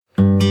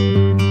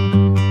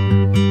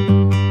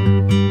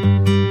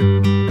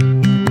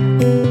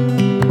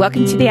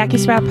Welcome to the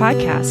AcuSprout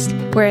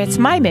podcast, where it's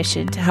my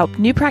mission to help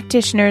new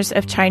practitioners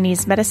of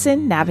Chinese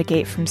medicine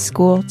navigate from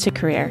school to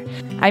career.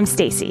 I'm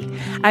Stacy.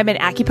 I'm an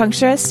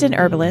acupuncturist and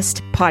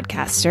herbalist,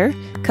 podcaster,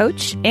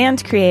 coach,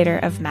 and creator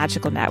of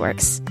Magical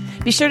Networks.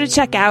 Be sure to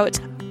check out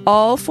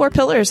all 4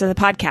 pillars of the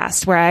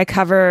podcast, where I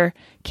cover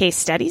case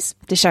studies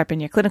to sharpen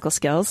your clinical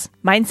skills,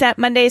 Mindset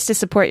Mondays to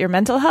support your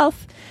mental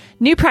health,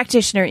 new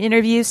practitioner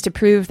interviews to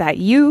prove that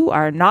you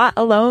are not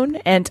alone,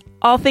 and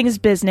all things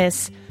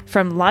business,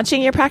 from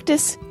launching your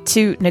practice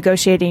to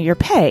negotiating your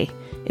pay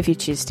if you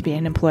choose to be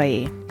an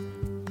employee.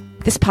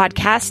 This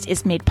podcast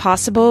is made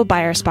possible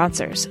by our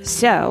sponsors.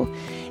 So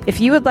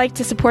if you would like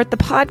to support the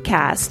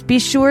podcast, be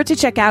sure to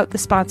check out the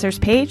sponsors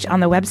page on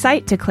the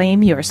website to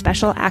claim your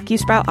special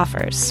AcuSprout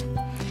offers.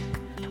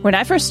 When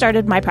I first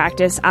started my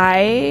practice,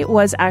 I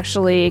was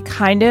actually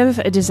kind of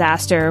a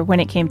disaster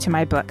when it came to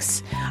my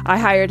books. I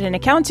hired an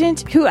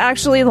accountant who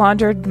actually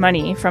laundered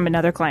money from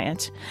another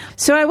client.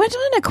 So I went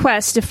on a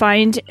quest to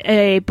find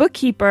a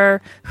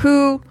bookkeeper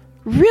who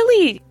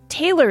really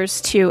tailors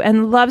to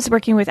and loves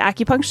working with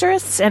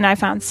acupuncturists, and I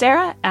found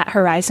Sarah at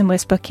Horizon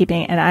Wisp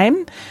Bookkeeping, and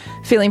I'm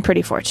feeling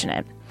pretty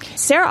fortunate.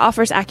 Sarah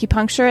offers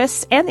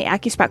acupuncturists and the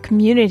AcuSprout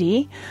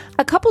community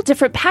a couple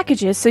different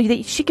packages so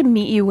that she can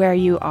meet you where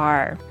you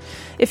are.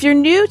 If you're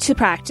new to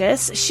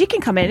practice, she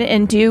can come in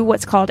and do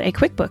what's called a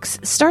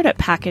QuickBooks startup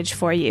package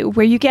for you,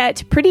 where you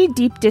get pretty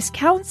deep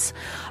discounts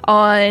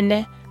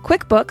on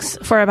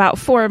QuickBooks for about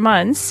 4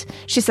 months.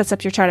 She sets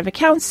up your chart of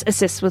accounts,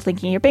 assists with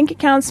linking your bank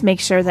accounts,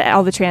 makes sure that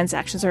all the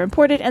transactions are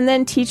imported, and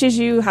then teaches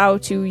you how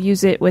to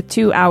use it with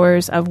 2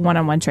 hours of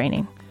one-on-one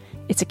training.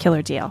 It's a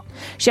killer deal.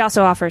 She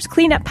also offers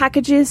cleanup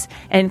packages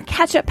and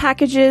catch-up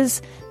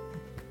packages.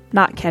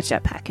 Not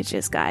catch-up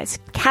packages, guys.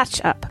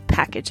 Catch-up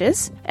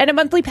packages. And a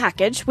monthly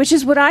package, which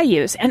is what I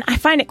use. And I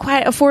find it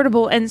quite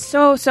affordable and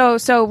so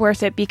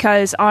worth it,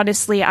 because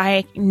honestly,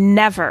 I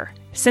never,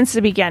 since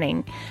the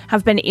beginning,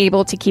 have been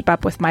able to keep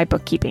up with my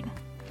bookkeeping.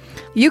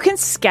 You can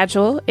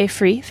schedule a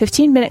free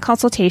 15-minute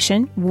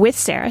consultation with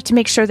Sarah to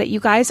make sure that you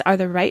guys are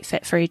the right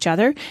fit for each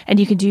other. And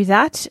you can do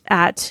that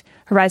at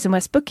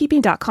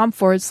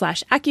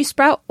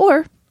horizonwestbookkeeping.com/AcuSprout,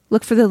 or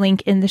look for the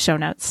link in the show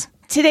notes.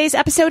 Today's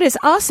episode is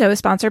also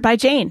sponsored by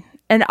Jane,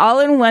 an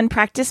all-in-one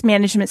practice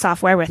management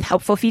software with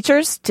helpful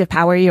features to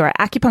power your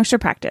acupuncture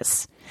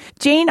practice.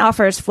 Jane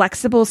offers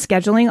flexible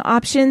scheduling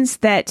options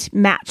that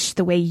match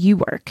the way you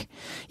work.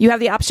 You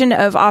have the option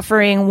of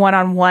offering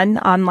one-on-one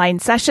online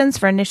sessions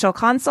for initial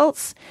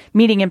consults,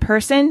 meeting in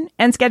person,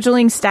 and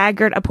scheduling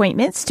staggered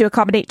appointments to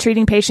accommodate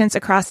treating patients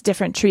across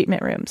different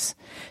treatment rooms.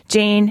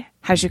 Jane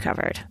has you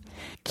covered.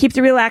 Keep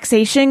the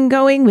relaxation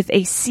going with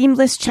a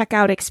seamless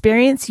checkout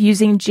experience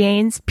using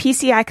Jane's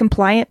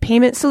PCI-compliant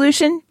payment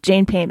solution,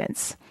 Jane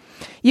Payments.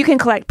 You can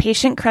collect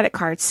patient credit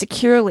cards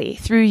securely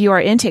through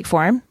your intake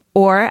form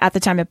or at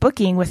the time of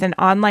booking with an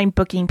online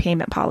booking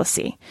payment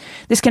policy.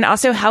 This can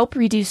also help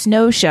reduce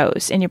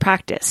no-shows in your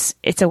practice.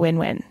 It's a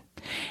win-win.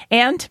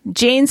 And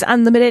Jane's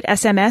unlimited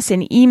SMS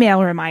and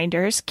email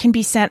reminders can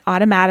be sent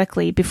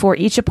automatically before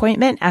each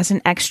appointment as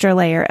an extra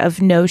layer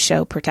of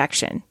no-show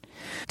protection.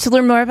 To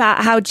learn more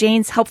about how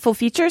Jane's helpful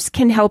features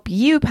can help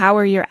you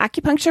power your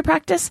acupuncture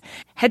practice,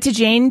 head to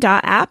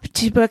jane.app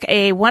to book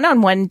a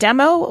one-on-one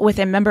demo with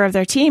a member of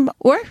their team.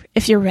 Or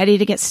if you're ready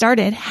to get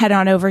started, head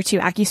on over to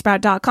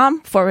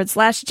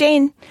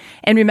acusprout.com/Jane.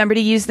 And remember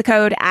to use the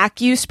code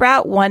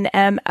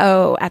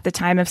AcuSprout1MO at the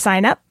time of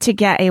sign up to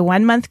get a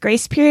 1-month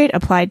grace period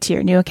applied to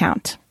your new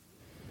account.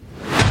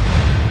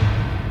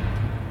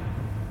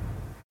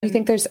 Do you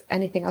think there's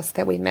anything else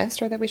that we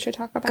missed or that we should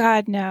talk about?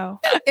 God, no.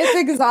 It's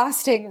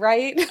exhausting,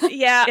 right?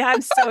 Yeah, I'm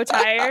so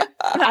tired.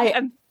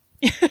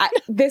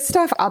 This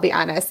stuff, I'll be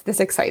honest, this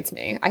excites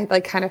me.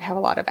 I kind of have a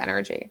lot of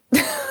energy.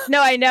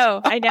 No, I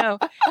know. And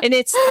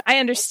I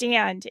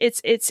understand.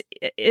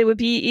 It would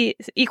be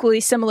equally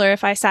similar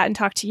if I sat and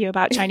talked to you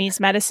about Chinese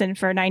medicine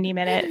for 90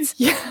 minutes.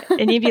 Yeah.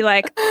 And you'd be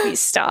like,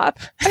 please stop.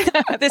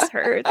 This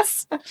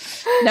hurts.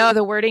 No,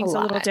 the wording's a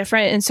little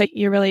different. And so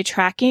you're really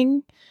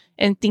tracking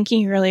and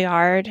thinking really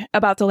hard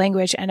about the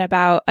language and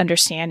about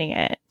understanding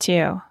it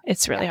too.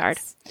 It's really hard.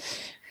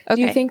 Okay.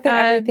 Do you think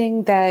that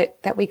everything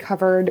that we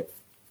covered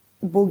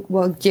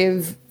will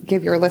give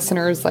your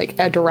listeners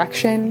a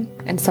direction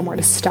and somewhere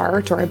to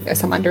start, or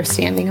some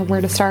understanding of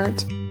where to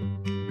start?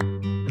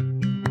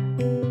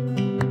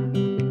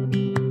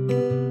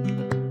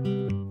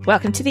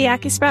 Welcome to the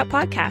AcuSprout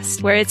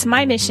podcast, where it's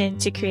my mission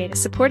to create a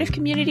supportive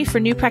community for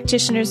new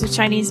practitioners of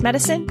Chinese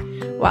medicine,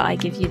 while I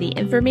give you the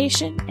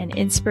information and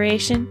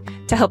inspiration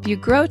to help you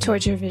grow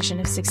towards your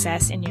vision of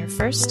success in your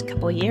first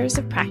couple years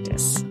of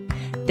practice.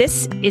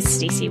 This is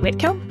Stacy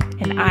Whitcomb,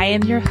 and I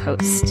am your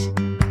host.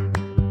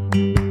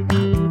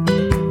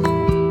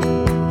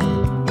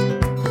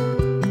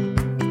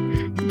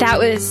 That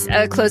was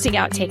a closing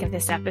outtake of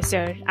this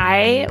episode.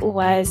 I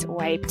was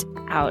wiped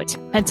out,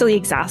 mentally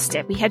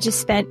exhausted. We had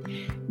just spent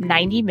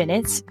 90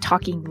 minutes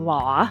talking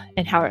law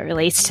and how it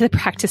relates to the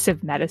practice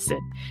of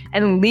medicine.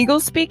 And legal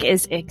speak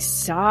is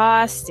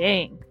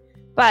exhausting.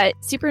 but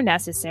super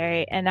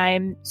necessary. And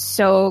I'm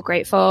so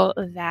grateful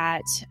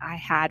that I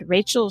had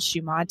Rachel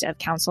Schumont of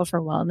Council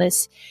for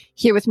Wellness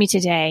here with me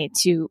today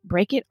to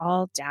break it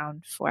all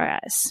down for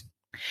us.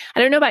 I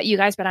don't know about you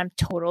guys, but I'm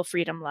total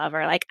freedom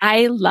lover. Like,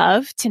 I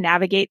love to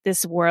navigate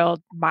this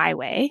world my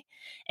way,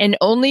 and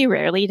only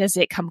rarely does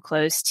it come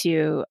close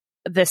to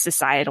the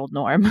societal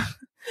norm.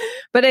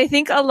 But I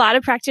think a lot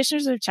of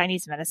practitioners of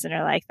Chinese medicine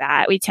are like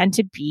that. We tend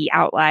to be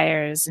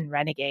outliers and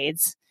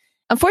renegades.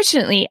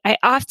 Unfortunately, I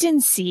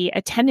often see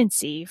a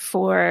tendency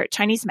for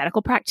Chinese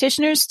medical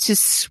practitioners to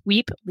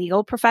sweep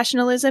legal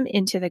professionalism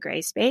into the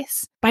gray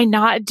space by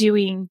not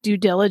doing due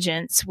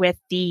diligence with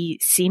the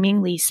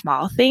seemingly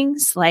small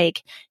things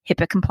like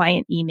HIPAA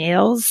compliant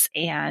emails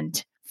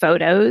and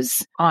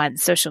photos on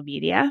social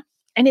media.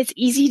 And it's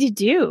easy to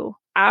do.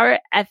 Our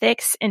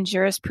ethics and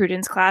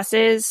jurisprudence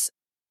classes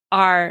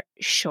are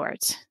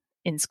short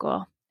in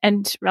school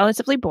and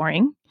relatively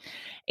boring,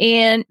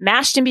 and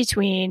mashed in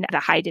between the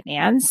high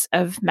demands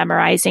of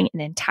memorizing an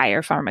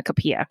entire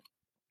pharmacopoeia.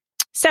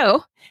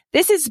 So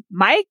this is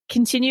my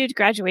continued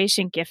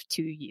graduation gift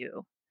to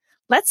you.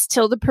 Let's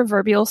till the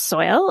proverbial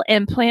soil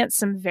and plant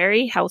some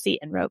very healthy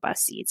and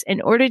robust seeds.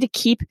 In order to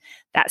keep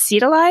that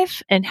seed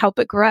alive and help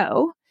it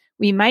grow,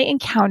 we might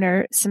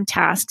encounter some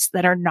tasks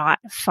that are not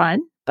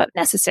fun, but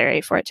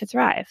necessary for it to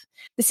thrive.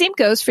 The same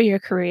goes for your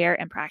career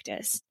and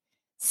practice.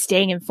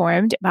 Staying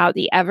informed about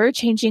the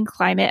ever-changing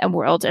climate and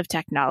world of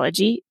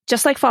technology,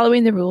 just like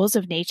following the rules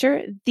of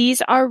nature,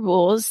 these are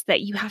rules that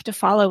you have to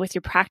follow with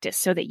your practice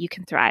so that you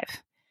can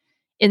thrive.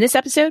 In this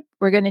episode,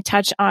 we're going to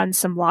touch on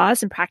some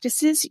laws and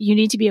practices you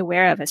need to be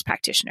aware of as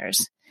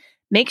practitioners.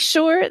 Make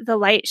sure the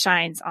light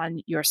shines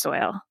on your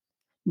soil.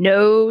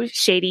 No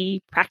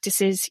shady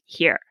practices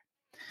here.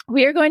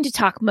 We are going to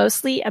talk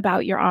mostly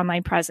about your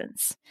online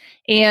presence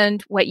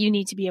and what you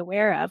need to be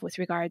aware of with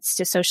regards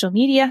to social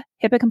media,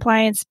 HIPAA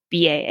compliance,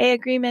 BAA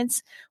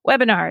agreements,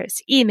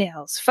 webinars,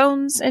 emails,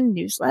 phones, and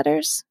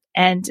newsletters,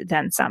 and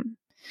then some.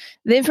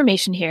 The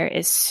information here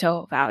is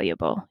so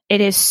valuable. It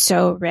is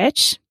so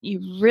rich.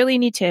 You really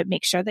need to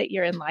make sure that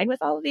you're in line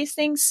with all of these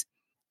things.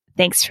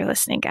 Thanks for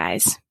listening,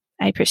 guys.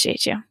 I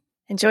appreciate you.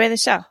 Enjoy the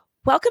show.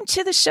 Welcome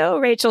to the show,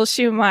 Rachel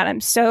Schumont.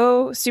 I'm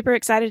so super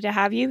excited to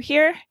have you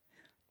here.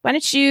 Why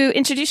don't you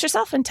introduce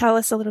yourself and tell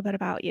us a little bit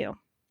about you?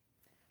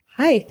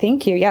 Hi,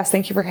 thank you. Yes,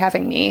 thank you for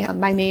having me.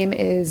 My name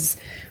is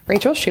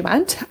Rachel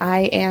Schumont.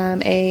 I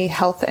am a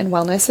health and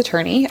wellness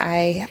attorney.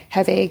 I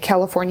have a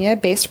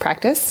California-based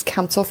practice,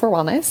 Council for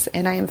Wellness,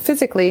 and I am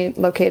physically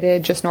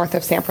located just north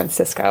of San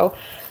Francisco,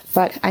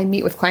 but I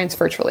meet with clients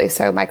virtually.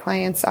 So my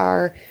clients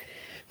are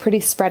pretty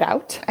spread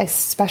out. I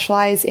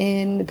specialize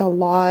in the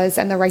laws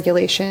and the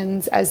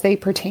regulations as they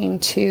pertain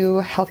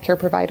to healthcare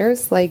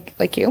providers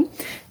like you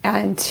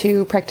and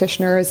to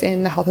practitioners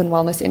in the health and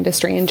wellness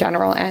industry in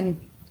general. And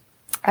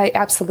I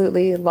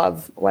absolutely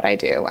love what I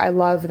do. I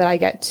love that I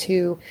get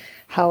to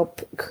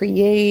help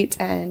create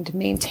and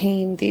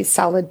maintain these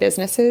solid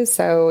businesses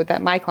so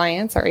that my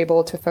clients are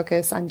able to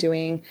focus on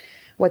doing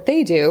what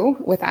they do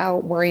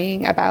without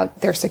worrying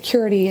about their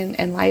security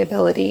and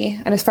liability.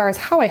 And as far as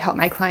how I help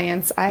my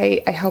clients,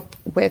 I help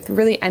with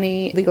really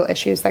any legal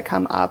issues that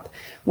come up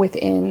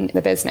within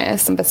the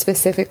business. But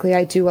specifically,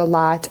 I do a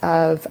lot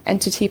of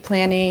entity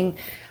planning,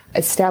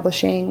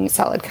 establishing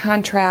solid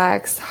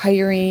contracts,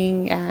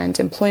 hiring and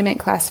employment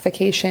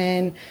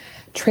classification,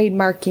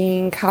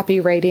 trademarking,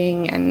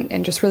 copywriting,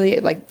 and just really,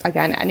 like,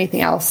 again,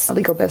 anything else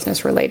legal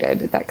business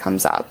related that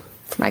comes up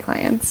for my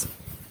clients.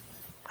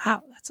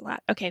 Wow, that's a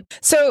lot. Okay.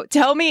 So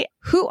tell me,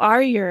 who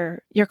are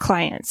your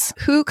clients?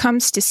 Who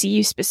comes to see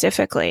you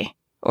specifically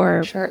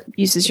or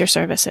uses your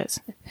services?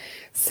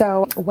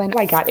 So when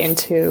I got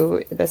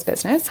into this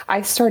business,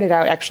 I started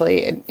out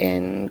actually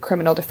in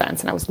criminal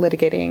defense, and I was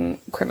litigating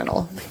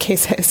criminal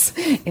cases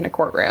in a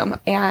courtroom.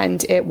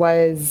 And it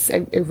was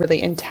a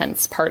really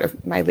intense part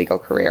of my legal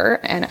career.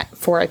 And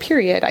for a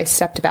period, I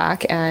stepped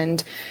back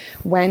and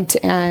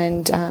went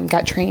and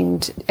got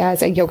trained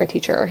as a yoga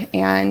teacher.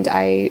 And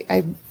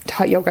I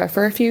taught yoga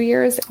for a few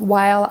years.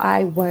 While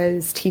I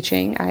was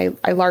teaching,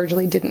 I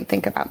largely didn't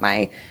think about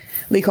my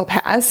legal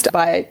past,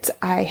 but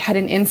I had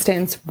an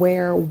instance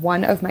where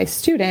one of my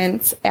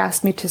students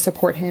asked me to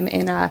support him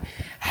in a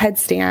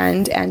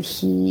headstand, and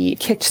he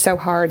kicked so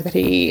hard that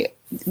we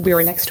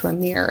were next to a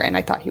mirror, and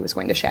I thought he was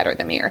going to shatter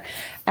the mirror.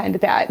 And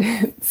that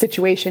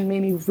situation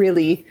made me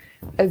really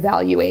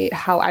evaluate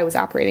how I was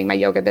operating my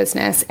yoga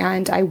business.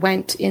 And I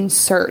went in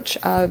search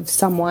of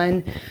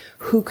someone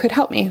who could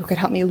help me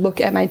look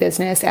at my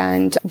business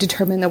and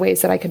determine the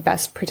ways that I could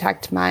best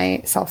protect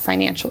myself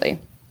financially.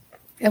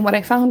 And what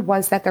I found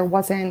was that there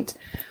wasn't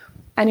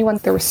anyone.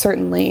 There were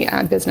certainly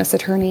business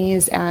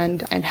attorneys and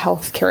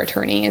healthcare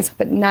attorneys,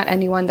 but not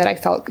anyone that I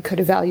felt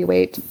could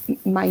evaluate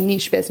my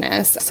niche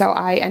business. So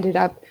I ended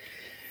up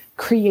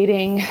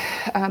creating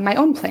my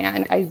own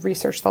plan. I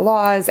researched the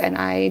laws, and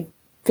I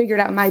figured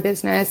out my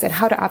business and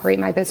how to operate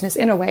my business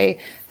in a way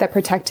that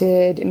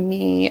protected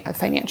me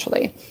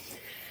financially.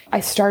 I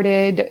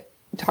started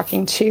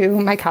talking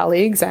to my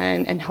colleagues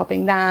and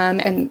helping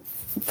them, and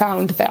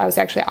found that I was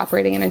actually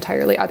operating an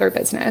entirely other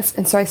business.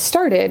 And so I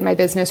started my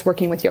business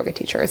working with yoga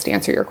teachers, to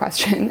answer your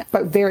question.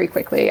 But very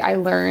quickly, I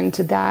learned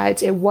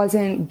that it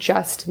wasn't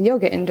just the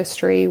yoga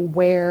industry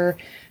where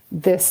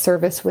this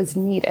service was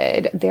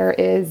needed. There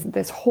is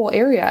this whole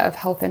area of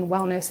health and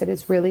wellness that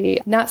is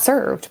really not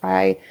served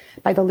by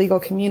the legal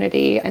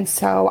community. And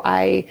so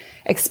I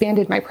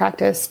expanded my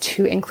practice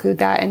to include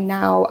that. And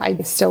now I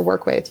still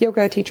work with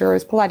yoga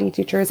teachers, Pilates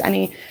teachers,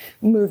 any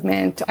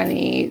movement,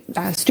 any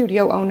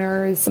studio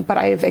owners, but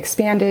I've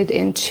expanded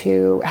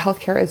into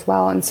healthcare as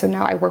well. And so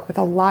now I work with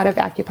a lot of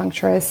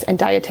acupuncturists and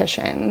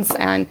dietitians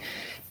and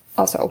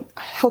also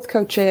health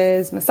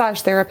coaches,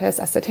 massage therapists,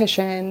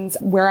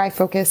 estheticians. Where I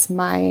focus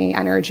my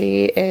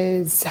energy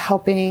is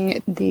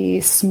helping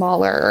the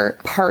smaller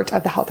part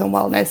of the health and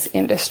wellness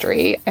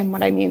industry. And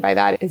what I mean by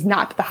that is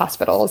not the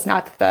hospitals,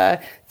 not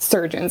the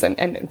surgeons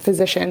and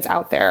physicians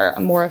out there,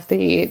 more of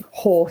the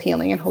whole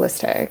healing and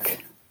holistic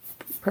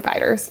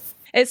providers.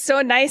 It's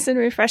so nice and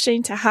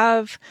refreshing to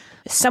have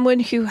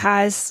someone who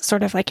has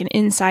sort of like an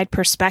inside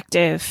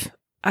perspective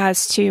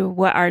as to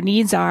what our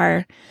needs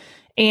are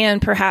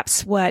and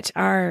perhaps what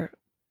our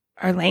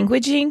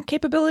languaging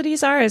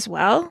capabilities are as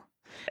well.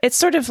 It's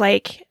sort of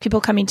like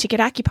people coming to get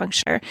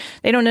acupuncture.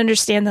 They don't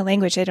understand the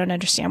language. They don't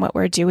understand what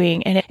we're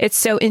doing. And it's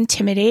so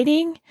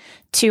intimidating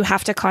to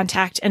have to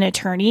contact an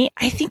attorney.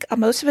 I think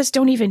most of us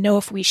don't even know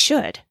if we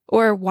should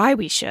or why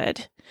we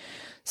should.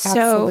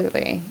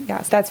 Absolutely.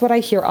 Yes. That's what I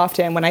hear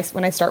often when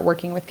I start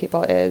working with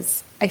people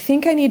is, I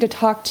think I need to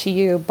talk to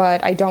you,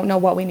 but I don't know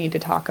what we need to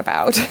talk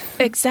about.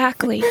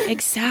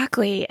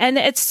 Exactly. And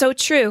it's so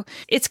true.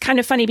 It's kind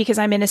of funny because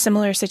I'm in a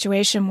similar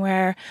situation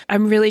where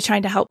I'm really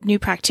trying to help new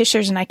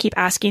practitioners and I keep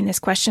asking this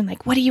question,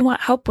 like, what do you want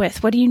help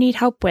with? What do you need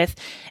help with?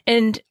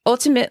 And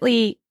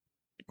ultimately,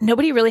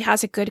 nobody really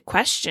has a good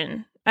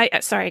question.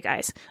 Sorry,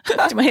 guys,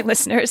 to my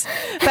listeners,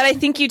 but I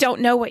think you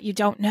don't know what you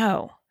don't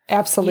know.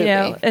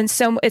 Absolutely. And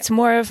so it's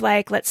more of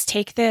like, let's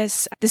take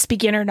this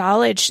beginner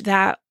knowledge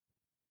that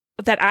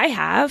I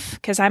have,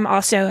 because I'm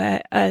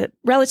also a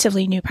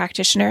relatively new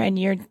practitioner, and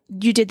you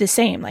did the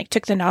same, like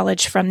took the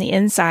knowledge from the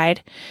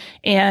inside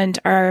and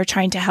are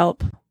trying to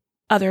help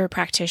other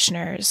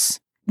practitioners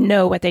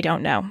know what they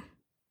don't know.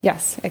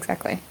 Yes,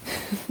 exactly.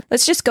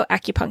 Let's just go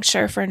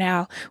acupuncture for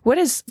now. What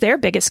is their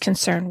biggest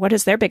concern? What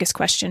is their biggest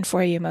question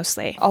for you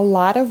mostly? A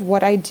lot of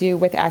what I do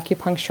with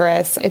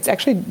acupuncturists, it's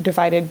actually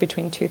divided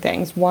between two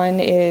things. One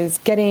is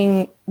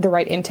getting the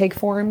right intake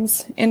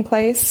forms in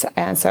place.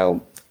 And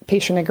so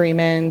patient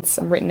agreements,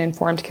 written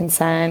informed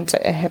consent,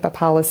 a HIPAA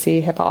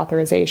policy, HIPAA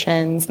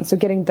authorizations. And so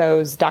getting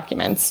those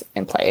documents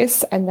in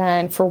place. And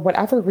then for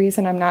whatever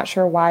reason, I'm not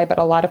sure why, but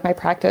a lot of my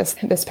practice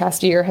this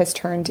past year has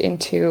turned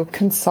into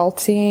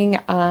consulting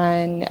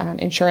on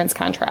insurance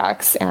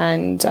contracts.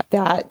 And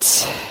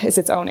that is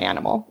its own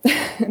animal.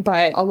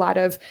 But a lot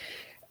of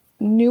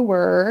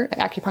newer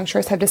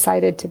acupuncturists have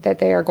decided that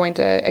they are going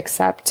to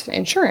accept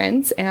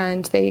insurance,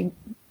 and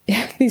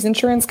these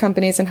insurance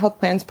companies and health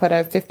plans put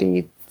a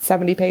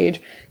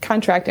 70-page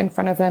contract in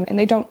front of them, and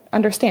they don't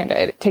understand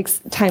it. It takes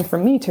time for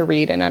me to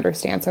read and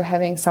understand. So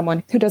having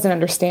someone who doesn't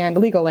understand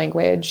legal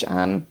language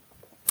and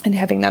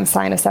having them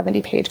sign a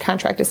 70-page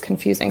contract is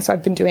confusing. So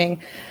I've been doing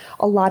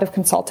a lot of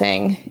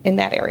consulting in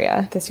that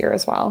area this year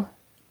as well.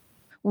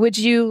 Would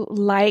you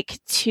like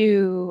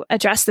to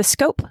address the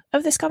scope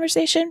of this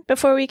conversation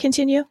before we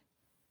continue?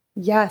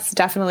 Yes,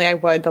 definitely I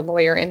would. The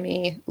lawyer in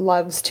me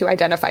loves to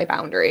identify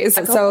boundaries.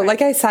 So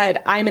like I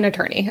said, I'm an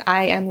attorney.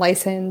 I am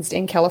licensed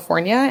in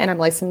California and I'm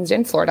licensed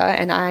in Florida,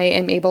 and I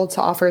am able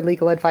to offer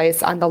legal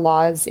advice on the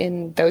laws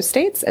in those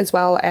states as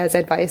well as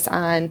advice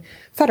on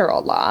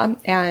federal law.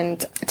 And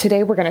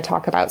today we're going to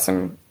talk about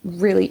some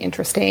really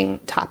interesting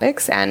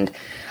topics, and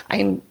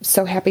I'm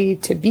so happy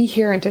to be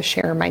here and to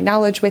share my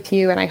knowledge with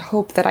you. And I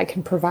hope that I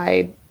can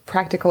provide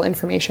practical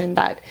information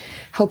that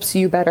helps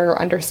you better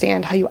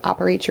understand how you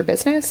operate your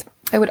business.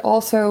 I would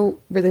also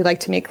really like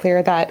to make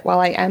clear that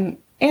while I am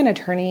an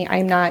attorney,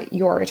 I'm not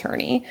your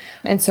attorney.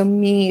 And so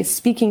me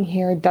speaking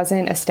here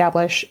doesn't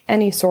establish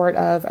any sort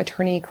of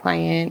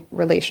attorney-client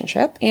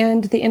relationship.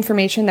 And the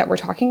information that we're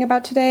talking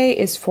about today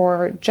is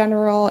for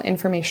general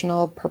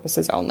informational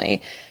purposes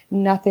only.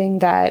 Nothing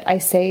that I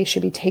say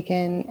should be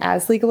taken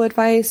as legal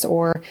advice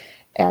or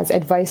as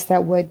advice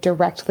that would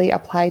directly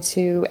apply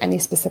to any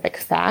specific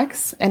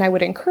facts. And I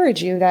would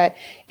encourage you that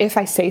if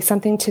I say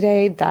something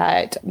today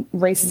that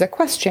raises a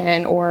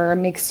question or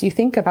makes you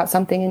think about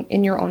something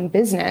in your own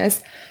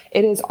business,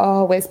 it is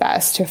always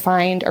best to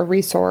find a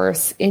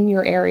resource in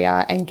your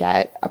area and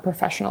get a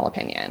professional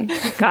opinion.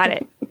 Got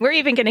it. We're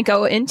even going to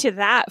go into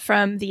that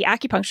from the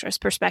acupuncturist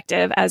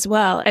perspective as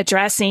well,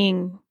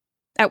 addressing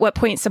at what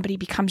point somebody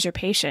becomes your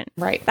patient.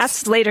 Right.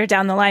 That's later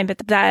down the line, but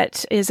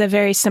that is a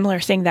very similar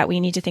thing that we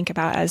need to think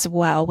about as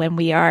well when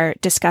we are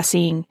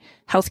discussing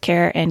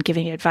healthcare and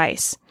giving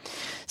advice.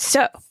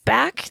 So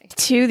back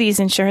to these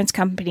insurance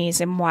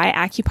companies and why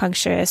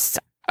acupuncturists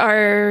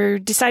are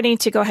deciding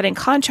to go ahead and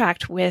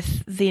contract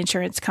with the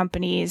insurance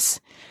companies.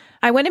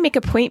 I want to make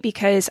a point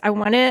because I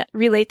want to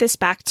relate this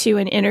back to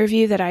an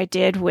interview that I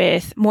did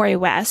with Maury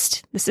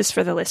West. This is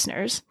for the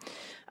listeners.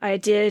 I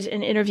did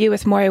an interview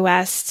with Maury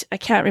West. I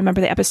can't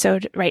remember the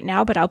episode right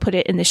now, but I'll put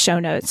it in the show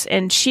notes.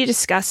 And she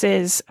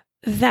discusses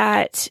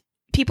that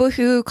people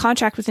who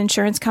contract with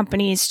insurance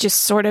companies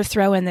just sort of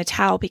throw in the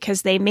towel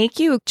because they make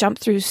you jump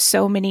through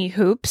so many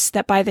hoops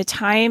that by the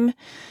time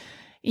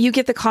you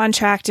get the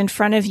contract in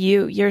front of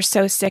you, you're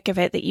so sick of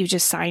it that you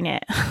just sign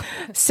it.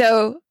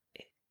 So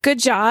good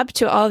job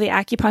to all the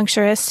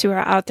acupuncturists who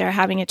are out there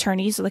having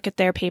attorneys look at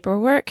their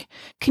paperwork.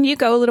 Can you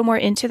go a little more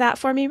into that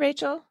for me,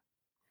 Rachel?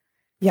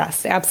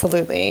 Yes,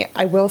 absolutely.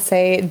 I will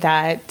say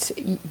that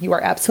you are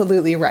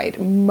absolutely right.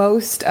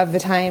 Most of the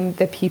time,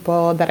 the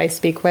people that I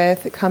speak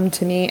with come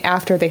to me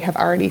after they have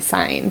already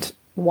signed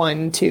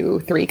 1, 2,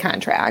 3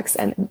 contracts,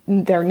 and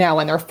they're now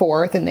on their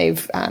 4th, and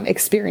they've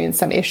experienced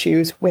some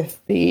issues with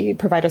the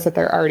providers that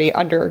they're already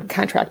under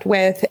contract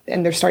with,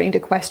 and they're starting to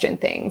question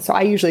things. So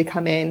I usually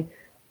come in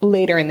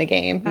later in the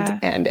game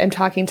and am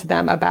talking to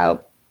them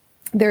about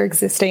their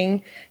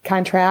existing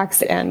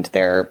contracts and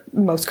their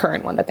most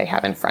current one that they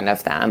have in front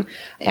of them.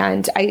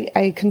 And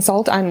I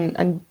consult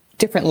on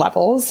different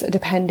levels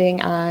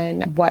depending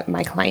on what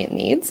my client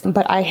needs.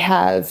 But I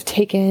have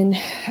taken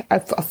a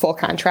full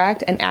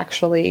contract and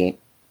actually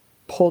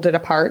pulled it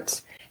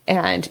apart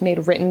and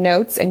made written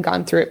notes and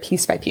gone through it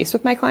piece by piece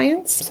with my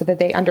clients so that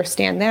they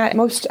understand that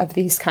most of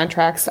these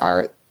contracts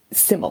are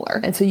similar.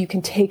 And so you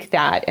can take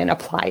that and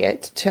apply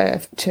it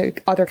to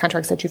other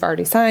contracts that you've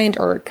already signed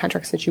or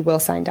contracts that you will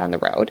sign down the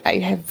road. I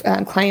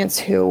have clients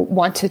who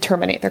want to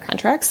terminate their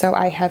contracts. So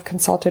I have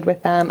consulted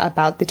with them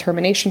about the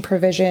termination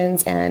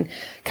provisions and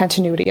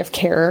continuity of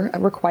care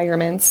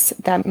requirements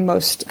that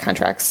most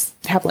contracts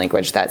have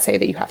language that say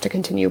that you have to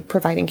continue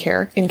providing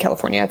care. In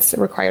California, it's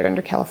required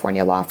under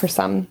California law for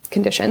some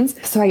conditions.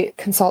 So I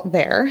consult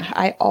there.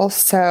 I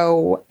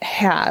also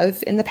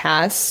have in the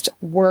past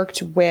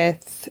worked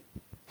with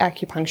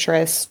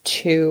acupuncturists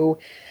to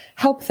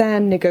help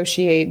them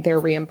negotiate their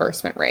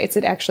reimbursement rates.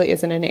 It actually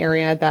isn't an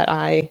area that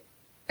I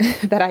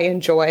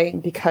enjoy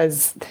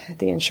because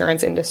the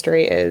insurance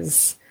industry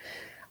is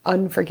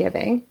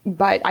unforgiving,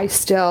 but I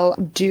still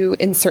do,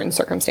 in certain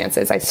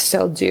circumstances, I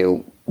still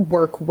do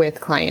work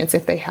with clients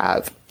if they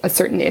have a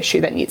certain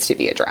issue that needs to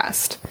be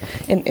addressed.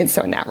 And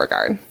so in that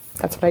regard,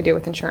 that's what I do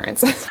with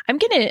insurance. I'm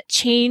going to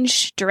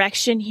change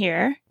direction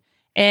here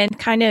and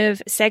kind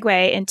of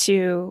segue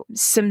into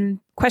some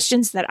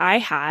questions that I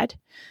had.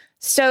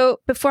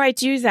 So before I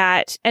do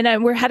that,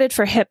 and we're headed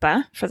for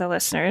HIPAA for the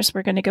listeners,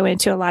 we're going to go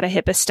into a lot of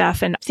HIPAA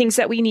stuff and things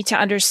that we need to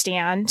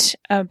understand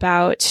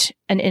about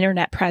an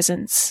internet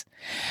presence.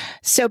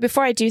 So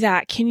before I do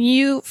that, can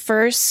you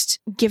first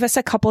give us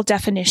a couple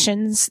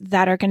definitions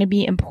that are going to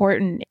be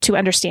important to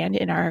understand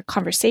in our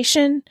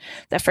conversation?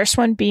 The first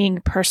one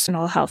being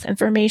personal health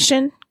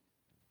information.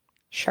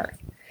 Sure.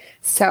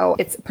 So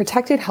it's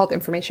protected health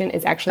information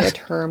is actually a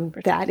term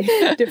that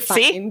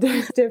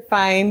is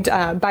defined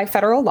by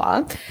federal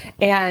law.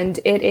 And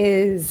it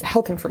is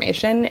health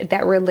information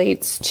that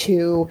relates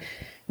to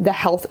the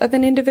health of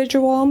an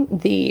individual,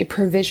 the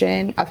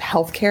provision of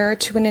healthcare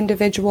to an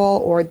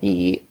individual, or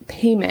the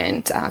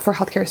payment for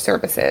healthcare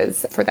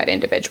services for that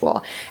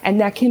individual. And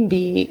that can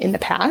be in the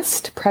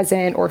past,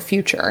 present, or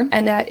future.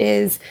 And that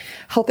is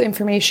health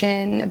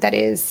information that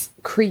is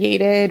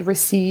created,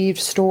 received,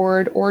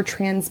 stored, or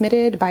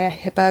transmitted by a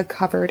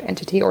HIPAA-covered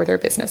entity or their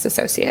business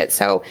associate.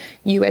 So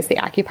you as the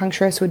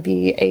acupuncturist would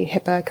be a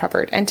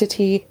HIPAA-covered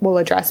entity. We'll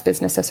address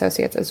business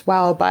associates as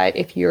well, but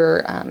if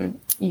you're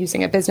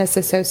using a business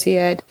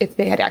associate, if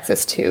they had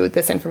access to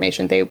this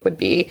information, they would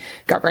be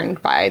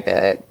governed by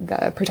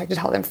the protected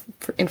health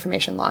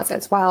information laws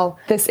as well.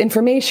 This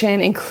information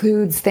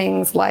includes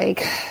things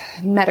like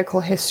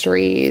medical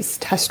histories,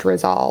 test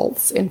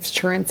results,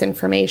 insurance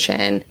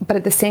information, but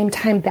at the same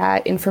time,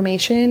 that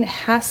information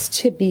has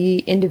to be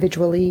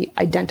individually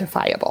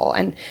identifiable.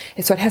 And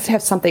so it has to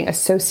have something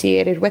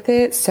associated with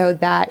it so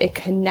that it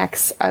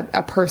connects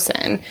a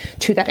person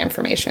to that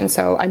information.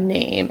 So a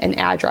name, an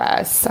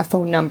address, a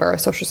phone number, a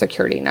social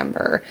security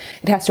number.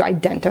 It has to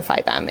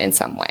identify them in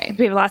some way.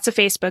 We have lots of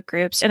Facebook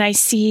groups, and I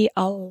see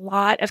a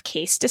lot of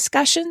case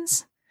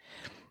discussions.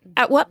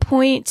 At what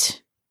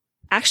point,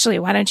 actually,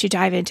 why don't you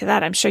dive into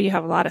that? I'm sure you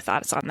have a lot of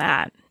thoughts on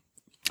that.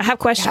 I have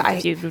questions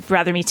if you'd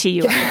rather me tee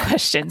you up with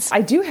questions.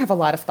 I do have a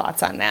lot of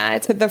thoughts on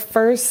that. The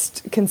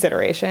first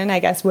consideration, I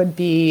guess, would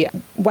be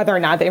whether or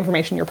not the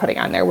information you're putting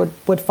on there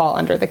would fall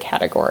under the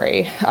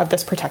category of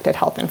this protected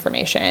health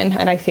information.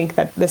 And I think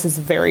that this is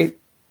very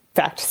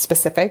fact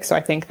specific. So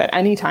I think that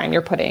anytime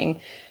you're putting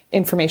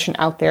information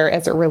out there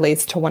as it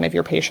relates to one of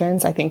your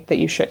patients, I think that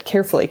you should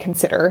carefully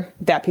consider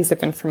that piece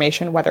of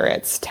information, whether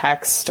it's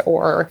text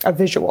or a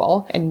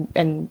visual,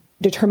 and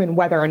determine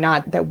whether or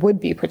not that would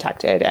be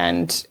protected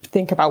and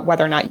think about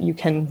whether or not you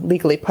can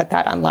legally put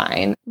that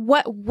online.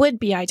 What would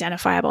be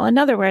identifiable? In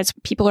other words,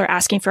 people are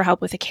asking for help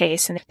with a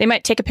case and they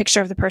might take a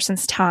picture of the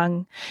person's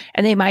tongue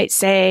and they might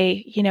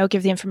say,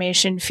 give the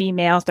information,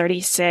 female,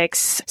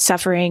 36,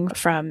 suffering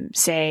from,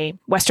 say,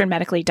 Western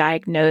medically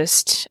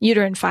diagnosed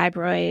uterine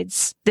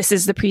fibroids. This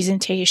is the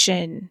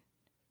presentation.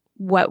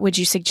 What would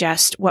you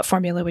suggest? What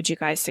formula would you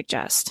guys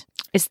suggest?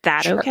 Is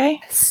that okay?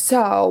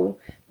 So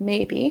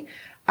maybe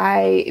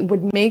I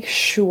would make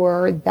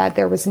sure that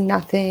there was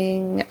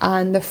nothing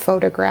on the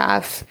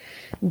photograph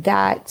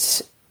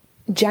that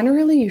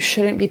generally you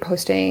shouldn't be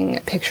posting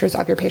pictures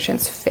of your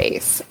patient's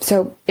face.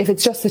 So if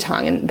it's just the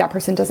tongue and that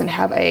person doesn't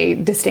have a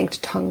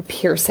distinct tongue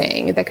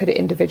piercing that could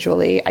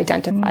individually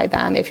identify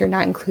them, if you're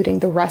not including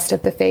the rest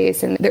of the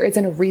face and there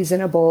isn't a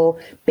reasonable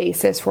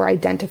basis for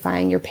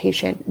identifying your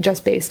patient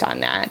just based on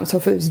that. So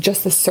if it was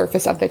just the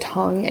surface of the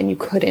tongue and you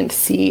couldn't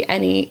see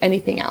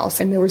anything else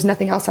and there was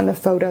nothing else on the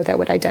photo that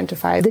would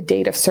identify the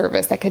date of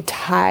service that could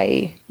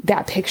tie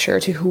that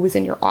picture to who was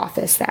in your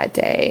office that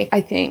day.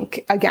 I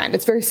think, again,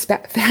 it's very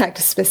fact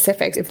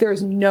specific. If there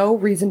is no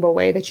reasonable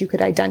way that you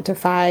could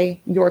identify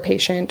your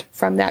patient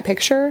from that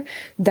picture,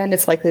 then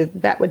it's likely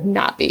that would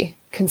not be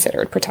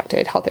considered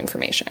protected health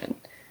information.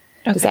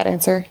 Okay. Does that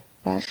answer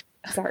that?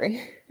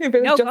 Sorry. If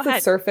it was just the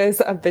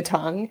surface of the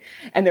tongue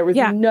and there was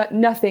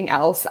nothing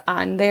else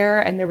on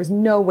there and there was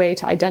no way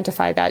to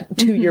identify that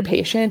to your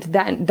patient,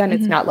 then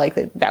it's not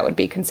likely that would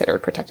be considered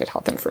protected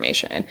health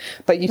information.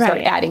 But you start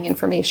adding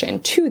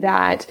information to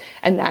that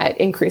and that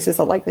increases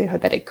the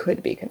likelihood that it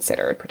could be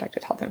considered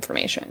protected health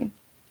information.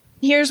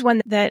 Here's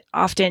one that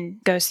often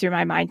goes through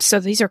my mind.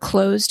 So these are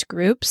closed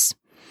groups.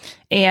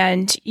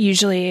 And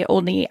usually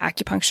only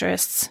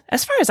acupuncturists,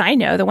 as far as I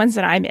know, the ones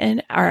that I'm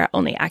in are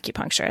only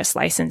acupuncturists,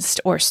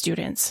 licensed or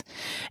students.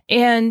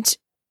 And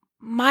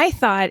my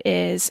thought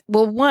is,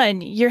 well,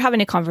 one, you're having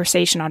a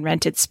conversation on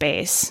rented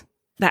space.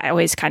 That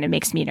always kind of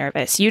makes me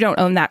nervous. You don't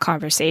own that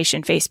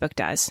conversation. Facebook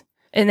does.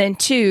 And then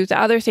two, the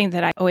other thing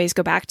that I always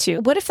go back to,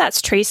 what if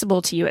that's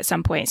traceable to you at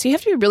some point? So you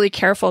have to be really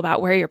careful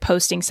about where you're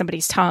posting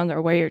somebody's tongue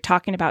or where you're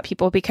talking about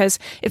people, because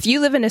if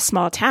you live in a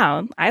small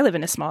town, I live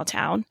in a small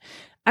town,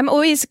 I'm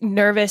always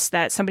nervous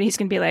that somebody's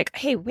going to be like,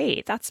 hey,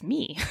 wait, that's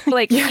me.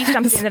 See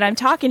something that I'm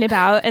talking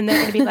about. And they're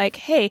going to be like,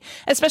 hey,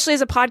 especially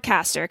as a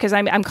podcaster, because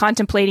I'm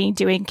contemplating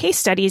doing case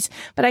studies,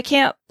 but I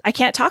can't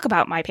talk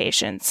about my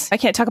patients. I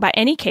can't talk about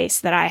any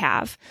case that I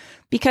have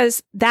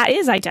because that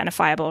is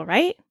identifiable,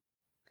 right?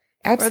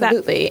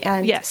 Absolutely.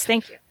 And yes,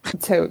 thank you.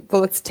 So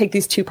let's take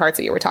these two parts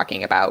that you were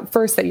talking about.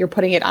 First, that you're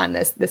putting it on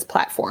this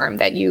platform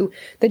that you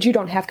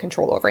don't have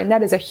control over. And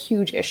that is a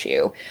huge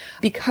issue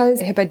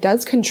because HIPAA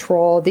does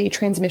control the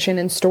transmission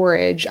and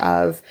storage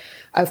of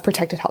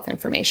protected health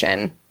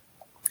information.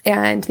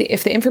 And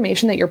if the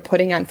information that you're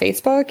putting on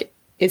Facebook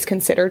is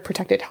considered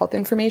protected health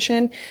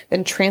information,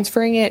 then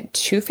transferring it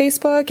to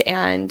Facebook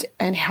and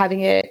having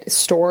it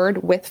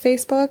stored with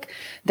Facebook,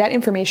 that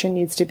information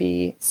needs to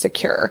be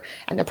secure.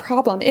 And the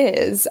problem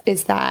is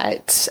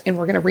that, and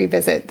we're going to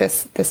revisit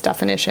this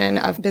definition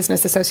of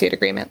business associate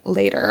agreement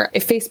later,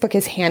 if Facebook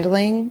is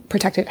handling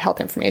protected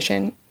health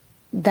information,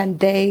 then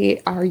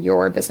they are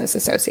your business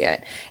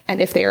associate.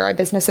 And if they are a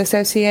business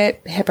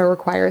associate, HIPAA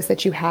requires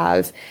that you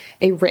have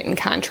a written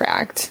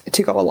contract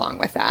to go along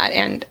with that.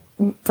 And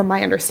from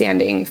my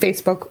understanding,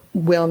 Facebook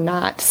will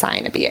not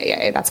sign a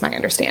BAA. That's my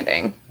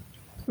understanding.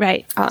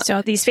 Right.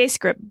 So these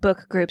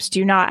Facebook groups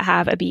do not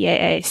have a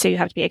BAA. So you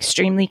have to be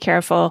extremely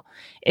careful.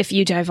 If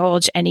you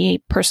divulge any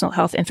personal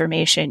health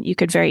information, you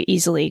could very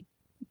easily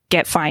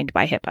get fined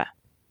by HIPAA.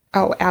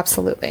 Oh,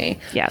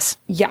 absolutely. Yes.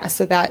 Yeah.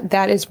 So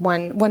that is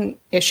one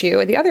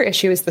issue. The other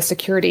issue is the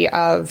security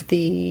of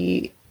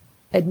the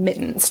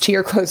admittance to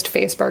your closed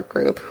Facebook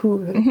group.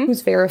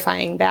 Who's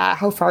verifying that?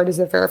 How far does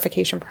the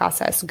verification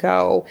process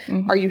go?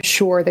 Are you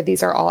sure that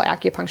these are all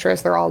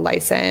acupuncturists? They're all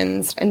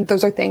licensed? And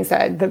those are things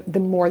that the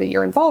more that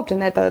you're involved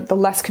in that, the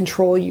less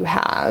control you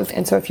have.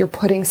 And so if you're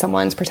putting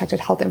someone's protected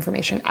health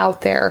information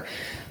out there,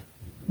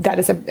 that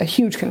is a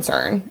huge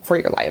concern for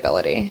your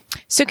liability.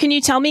 So can you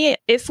tell me,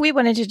 if we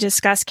wanted to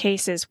discuss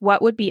cases,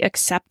 what would be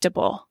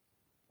acceptable?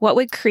 What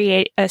would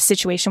create a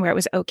situation where it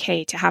was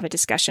okay to have a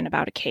discussion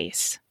about a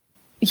case?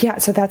 Yeah,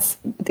 so that's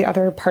the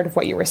other part of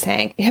what you were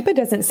saying. HIPAA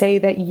doesn't say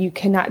that you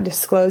cannot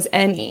disclose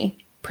any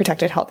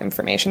protected health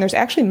information. There's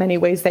actually many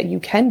ways that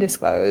you can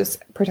disclose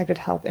protected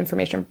health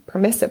information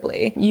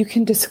permissibly. You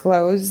can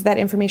disclose that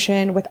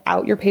information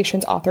without your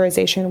patient's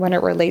authorization when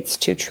it relates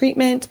to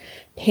treatment,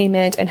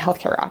 payment, and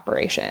healthcare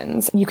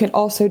operations. You can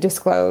also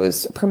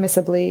disclose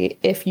permissibly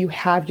if you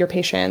have your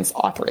patient's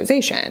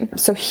authorization.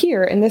 So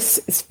here in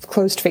this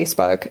closed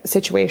Facebook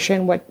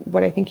situation,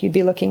 what I think you'd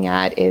be looking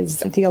at is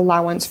the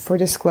allowance for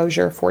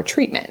disclosure for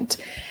treatment.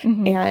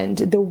 And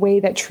the way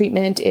that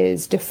treatment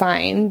is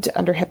defined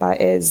under HIPAA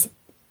is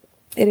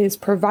it is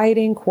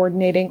providing,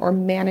 coordinating, or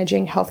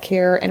managing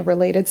healthcare and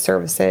related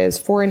services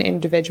for an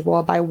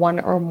individual by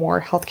one or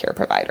more healthcare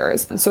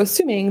providers. So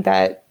assuming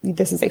that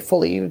this is a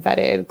fully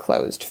vetted,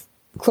 closed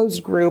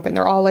closed group and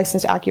they're all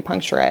licensed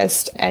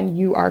acupuncturists, and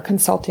you are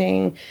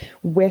consulting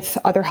with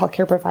other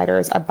healthcare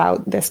providers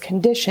about this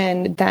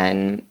condition,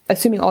 then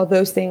assuming all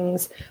those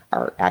things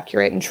are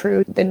accurate and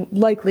true, then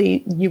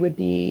likely you would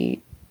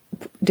be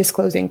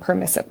disclosing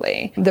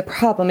permissively. The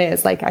problem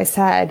is, like I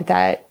said,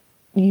 that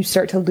you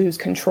start to lose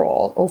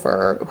control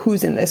over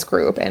who's in this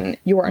group and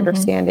your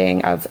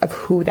understanding of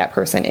who that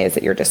person is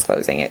that you're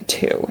disclosing it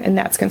to. And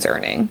that's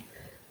concerning.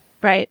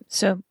 Right.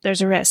 So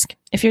there's a risk.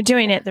 If you're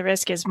doing it, the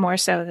risk is more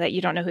so that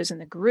you don't know who's in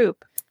the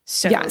group.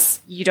 So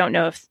yes. You don't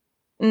know if,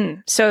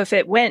 so if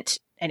it went,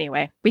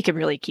 anyway, we could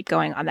really keep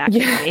going on that.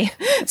 Yeah.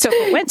 So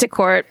if it went to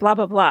court, blah,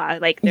 blah, blah.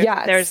 Like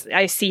yes.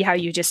 I see how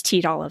you just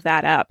teed all of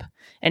that up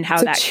and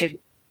how that could,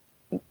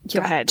 go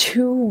ahead.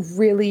 Two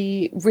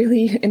really,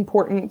 really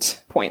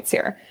important points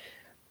here.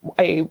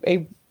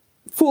 A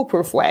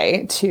foolproof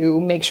way to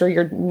make sure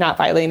you're not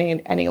violating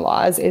any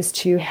laws is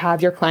to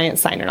have your client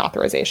sign an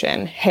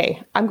authorization.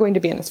 Hey, I'm going to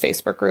be in this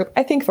Facebook group.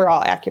 I think we're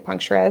all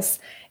acupuncturists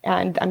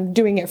and I'm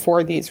doing it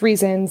for these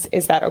reasons.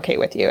 Is that okay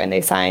with you? And they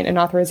sign an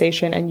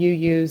authorization and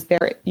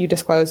you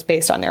disclose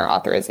based on their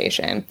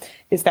authorization.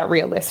 Is that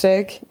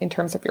realistic in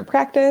terms of your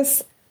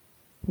practice?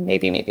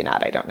 Maybe, maybe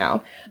not. I don't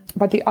know.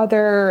 But the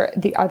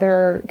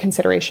other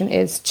consideration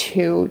is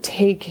to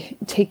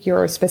take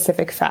your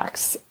specific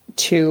facts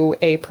to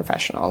a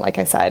professional, like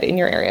I said, in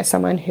your area,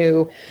 someone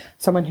who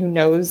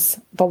knows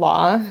the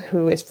law,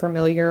 who is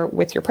familiar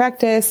with your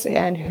practice,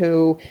 and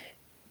who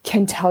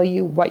can tell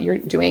you what you're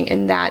doing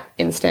in that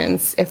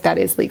instance, if that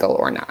is legal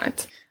or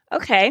not.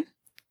 Okay.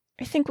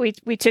 I think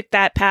we took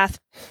that path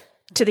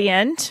to the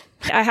end.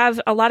 I have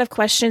a lot of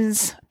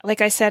questions,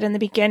 like I said in the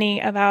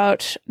beginning,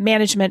 about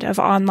management of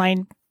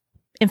online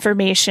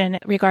information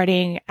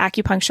regarding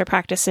acupuncture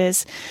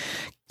practices.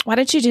 Why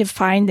don't you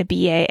define the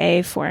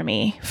BAA for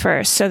me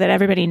first so that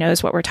everybody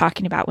knows what we're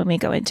talking about when we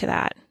go into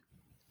that?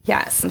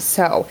 Yes.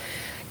 So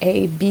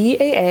a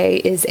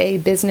BAA is a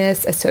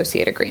business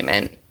associate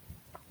agreement.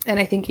 And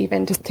I think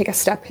even to take a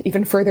step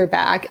even further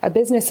back, a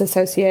business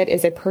associate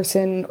is a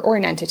person or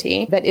an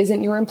entity that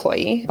isn't your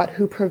employee, but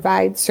who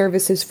provides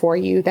services for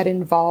you that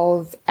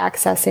involve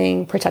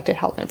accessing protected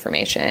health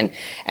information.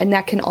 And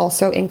that can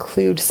also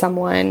include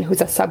someone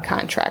who's a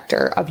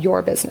subcontractor of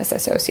your business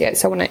associate.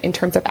 So in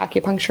terms of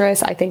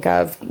acupuncturists, I think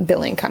of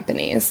billing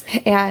companies.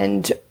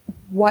 And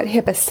what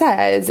HIPAA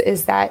says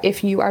is that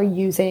if you are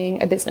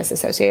using a business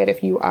associate,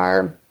 if you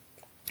are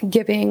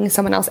giving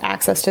someone else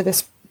access to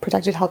this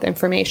protected health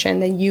information,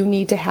 then you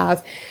need to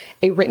have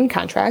a written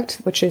contract,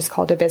 which is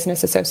called a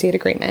business associate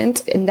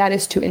agreement. And that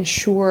is to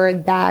ensure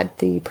that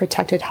the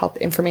protected health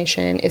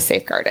information is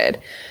safeguarded.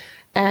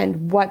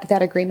 And what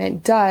that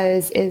agreement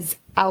does is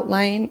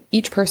outline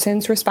each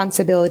person's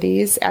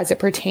responsibilities as it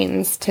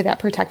pertains to that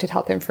protected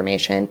health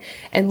information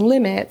and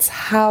limits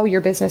how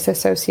your business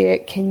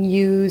associate can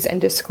use and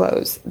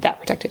disclose that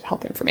protected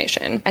health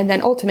information. And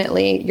then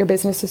ultimately, your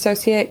business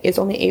associate is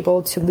only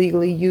able to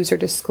legally use or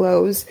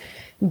disclose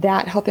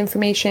that health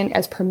information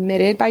as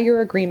permitted by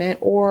your agreement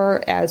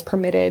or as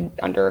permitted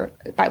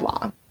by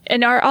law.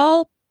 And are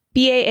all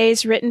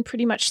BAAs written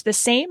pretty much the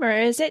same, or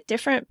is it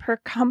different per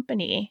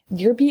company?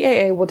 Your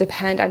BAA will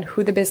depend on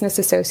who the business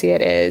associate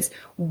is,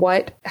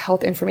 what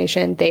health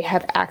information they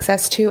have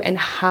access to, and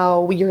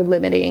how you're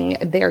limiting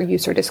their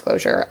use or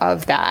disclosure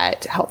of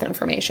that health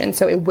information.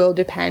 So it will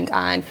depend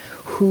on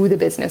who the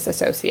business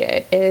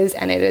associate is.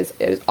 And it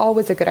is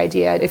always a good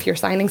idea, if you're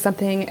signing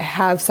something,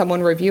 have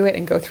someone review it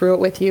and go through it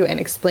with you and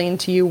explain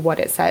to you what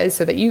it says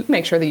so that you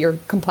make sure that you're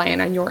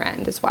compliant on your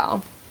end as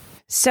well.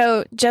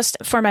 So just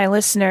for my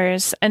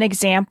listeners, an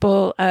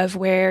example of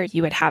where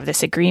you would have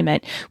this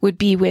agreement would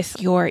be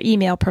with your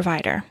email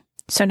provider.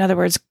 So in other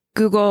words,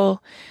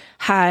 Google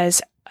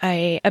has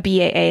a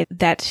BAA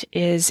that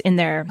is in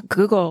their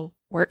Google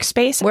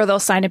workspace where they'll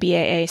sign a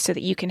BAA so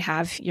that you can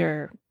have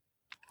your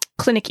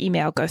clinic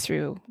email go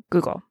through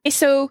Google.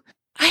 So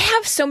I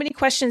have so many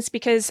questions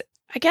because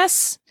I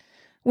guess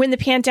when the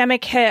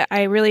pandemic hit,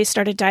 I really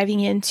started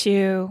diving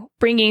into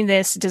bringing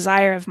this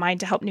desire of mine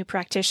to help new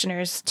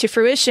practitioners to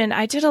fruition.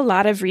 I did a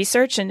lot of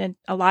research and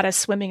a lot of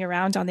swimming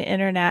around on the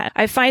internet.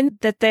 I find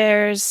that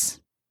there's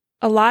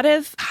a lot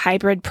of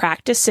hybrid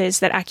practices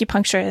that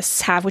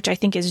acupuncturists have, which I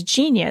think is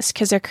genius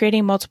because they're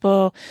creating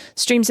multiple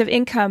streams of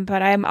income.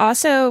 But I'm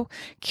also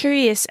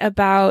curious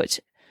about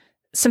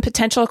some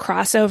potential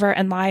crossover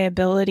and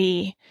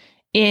liability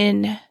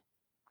in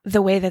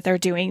the way that they're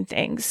doing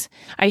things.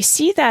 I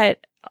see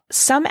that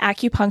some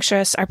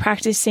acupuncturists are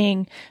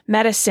practicing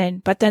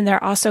medicine, but then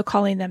they're also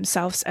calling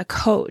themselves a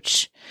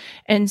coach.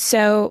 And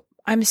so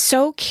I'm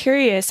so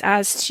curious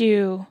as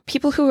to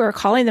people who are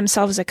calling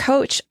themselves a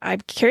coach.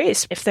 I'm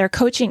curious if they're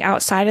coaching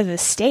outside of the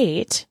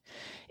state,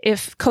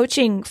 if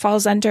coaching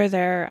falls under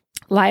their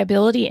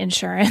liability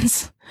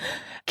insurance.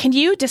 Can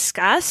you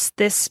discuss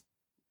this,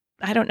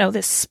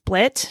 this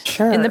split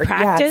in the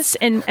practice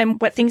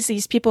and what things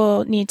these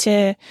people need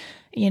to,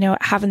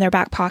 have in their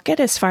back pocket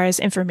as far as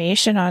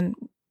information on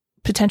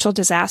potential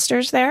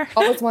disasters there?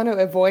 Always want to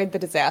avoid the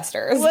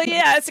disasters. Well,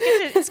 yeah,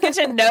 it's good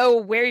to know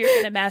where you're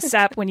going to mess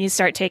up when you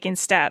start taking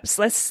steps.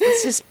 Let's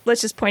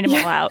just point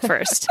them all out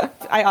first.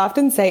 I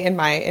often say in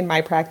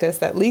my practice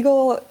that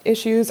legal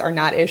issues are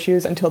not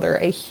issues until they're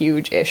a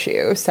huge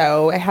issue.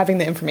 So having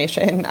the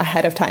information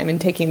ahead of time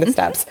and taking the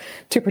steps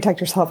to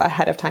protect yourself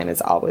ahead of time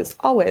is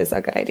always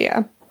a good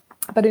idea.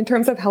 But in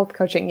terms of health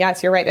coaching,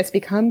 yes, you're right. It's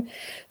become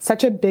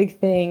such a big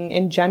thing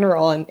in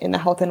general in the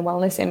health and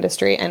wellness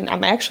industry. And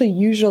I'm actually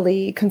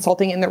usually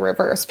consulting in the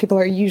reverse. People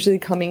are usually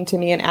coming to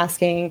me and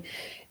asking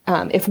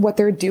if what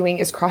they're doing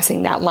is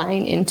crossing that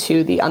line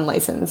into the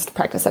unlicensed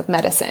practice of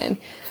medicine.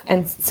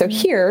 And so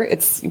here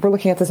we're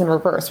looking at this in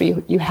reverse.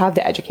 You have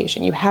the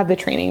education, you have the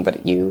training,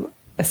 but you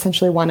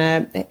essentially want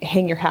to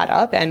hang your hat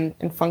up and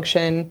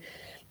function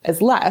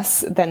as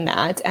less than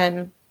that.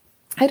 And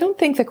I don't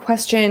think the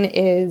question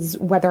is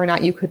whether or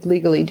not you could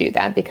legally do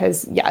that,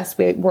 because yes,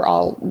 we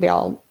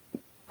all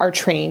are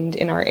trained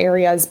in our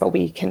areas, but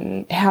we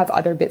can have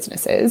other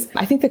businesses.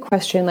 I think the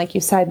question, like you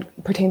said,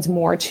 pertains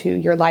more to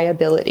your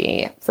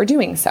liability for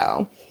doing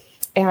so.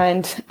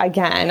 And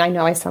again, I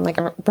know I sound like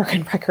a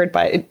broken record,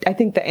 but I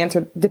think the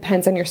answer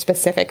depends on your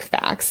specific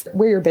facts,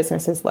 where your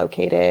business is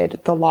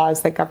located, the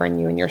laws that govern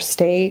you in your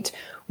state,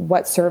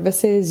 what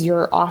services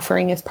you're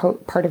offering as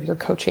part of your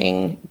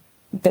coaching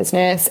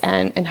business,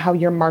 and how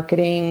you're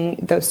marketing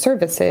those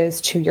services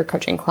to your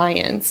coaching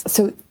clients.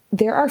 So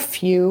there are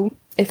few,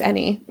 if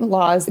any,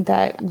 laws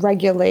that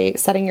regulate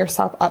setting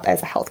yourself up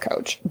as a health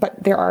coach,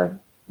 but there are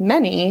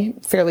many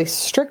fairly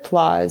strict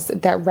laws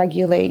that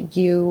regulate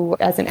you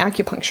as an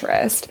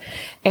acupuncturist.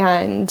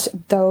 And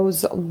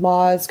those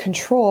laws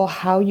control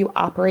how you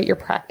operate your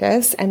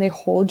practice, and they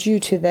hold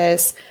you to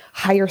this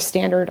higher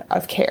standard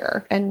of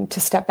care. And to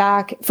step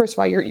back, first of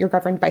all, you're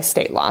governed by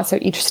state law. So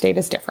each state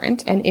is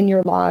different. And in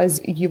your laws,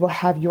 you will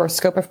have your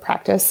scope of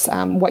practice.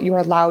 What you're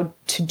allowed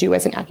to do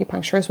as an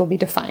acupuncturist will be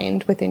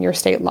defined within your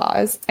state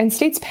laws. And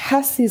states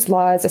pass these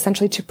laws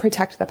essentially to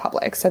protect the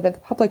public, so that the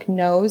public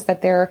knows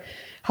that their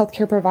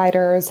healthcare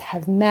providers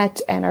have met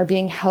and are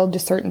being held to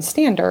certain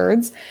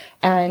standards.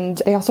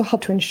 And they also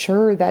help to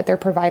ensure that their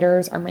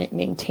providers are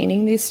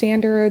maintaining these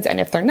standards. And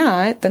if they're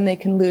not, then they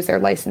can lose their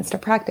license to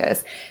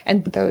practice.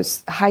 And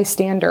those high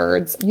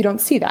standards, you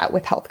don't see that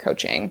with health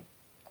coaching.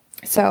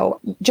 So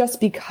just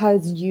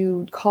because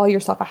you call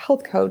yourself a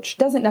health coach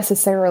doesn't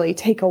necessarily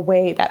take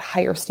away that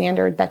higher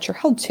standard that you're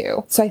held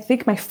to. So I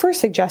think my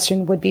first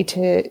suggestion would be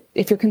to,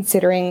 if you're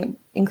considering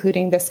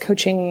including this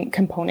coaching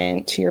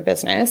component to your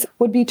business,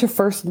 would be to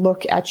first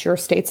look at your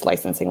state's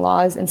licensing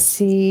laws and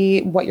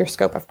see what your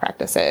scope of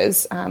practice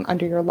is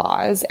under your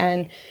laws,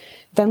 and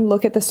then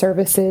look at the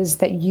services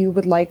that you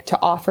would like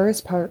to offer as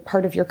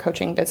part of your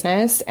coaching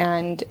business,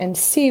 and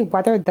see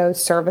whether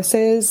those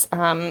services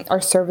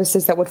are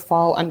services that would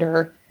fall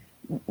under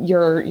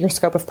your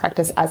scope of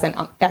practice as an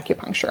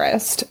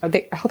acupuncturist.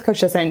 The health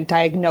coach doesn't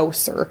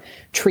diagnose or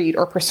treat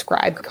or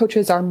prescribe.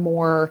 Coaches are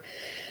more,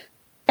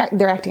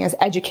 they're acting as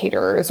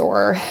educators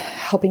or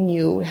helping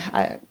you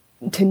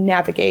to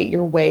navigate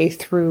your way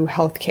through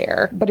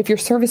healthcare. But if your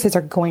services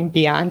are going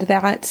beyond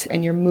that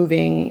and you're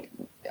moving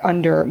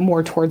under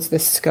more towards the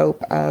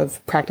scope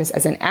of practice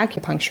as an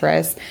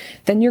acupuncturist,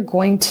 then you're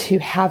going to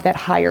have that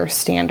higher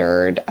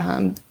standard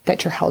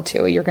that you're held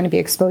to. You're going to be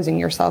exposing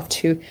yourself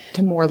to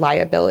more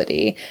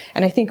liability.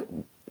 And I think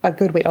a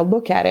good way to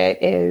look at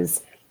it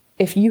is,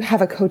 if you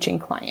have a coaching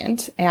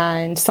client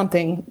and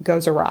something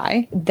goes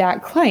awry,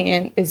 that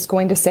client is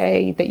going to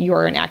say that you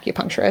are an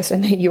acupuncturist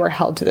and that you are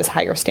held to this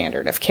higher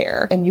standard of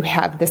care and you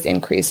have this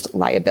increased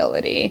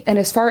liability. And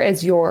as far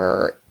as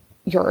your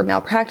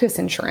malpractice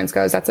insurance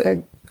goes, that's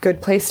a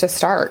good place to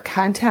start.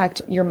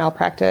 Contact your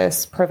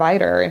malpractice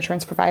provider,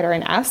 insurance provider,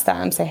 and ask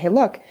them, say, hey,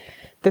 look,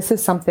 this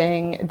is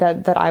something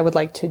that I would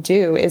like to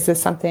do. Is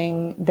this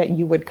something that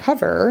you would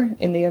cover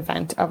in the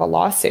event of a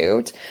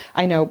lawsuit?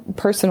 I know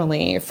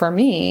personally, for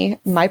me,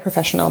 my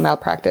professional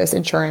malpractice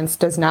insurance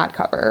does not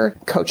cover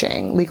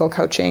coaching, legal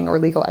coaching, or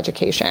legal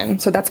education.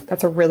 So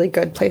that's a really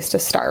good place to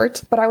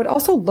start. But I would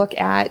also look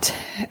at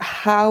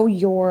how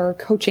your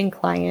coaching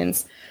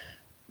clients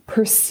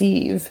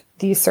perceive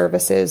these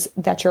services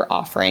that you're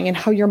offering and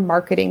how you're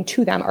marketing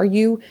to them. Are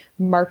you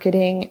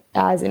marketing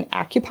as an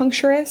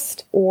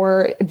acupuncturist,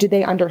 or do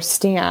they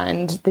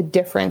understand the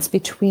difference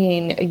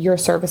between your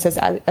services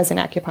as an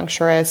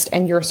acupuncturist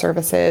and your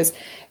services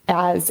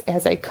as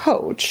a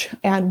coach?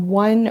 And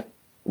one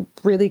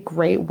really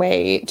great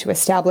way to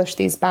establish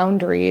these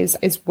boundaries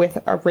is with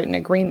a written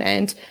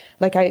agreement.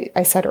 Like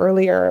I said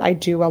earlier, I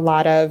do a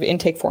lot of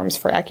intake forms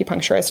for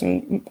acupuncturists,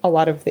 and a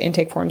lot of the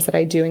intake forms that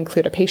I do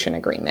include a patient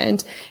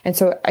agreement. And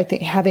so I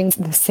think having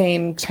the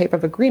same type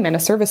of agreement, a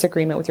service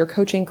agreement with your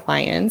coaching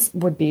clients,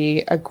 would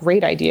be a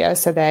great idea,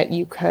 so that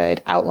you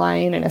could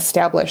outline and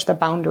establish the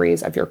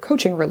boundaries of your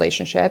coaching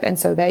relationship, and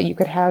so that you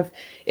could have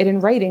it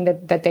in writing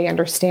that they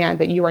understand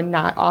that you are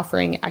not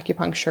offering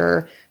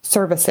acupuncture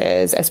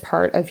services as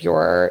part of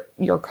your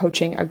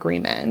coaching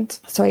agreement.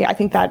 So yeah, I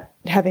think that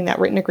having that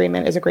written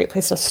agreement is a great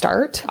place to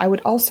start. I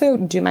would also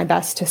do my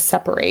best to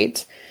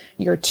separate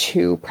your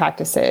two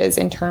practices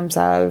in terms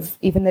of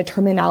even the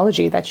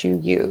terminology that you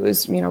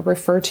use.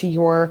 Refer to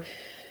your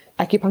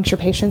acupuncture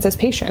patients as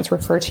patients,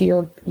 refer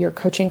to your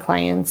coaching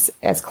clients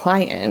as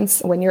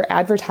clients. When you're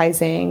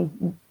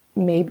advertising,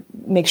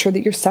 make sure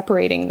that you're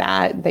separating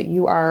that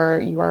you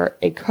are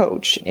a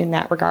coach in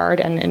that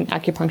regard and an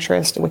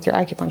acupuncturist with your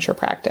acupuncture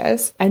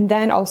practice. And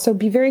then also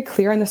be very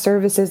clear on the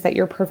services that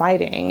you're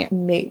providing.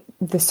 Make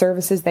the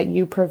services that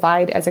you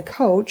provide as a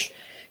coach,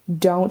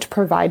 don't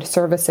provide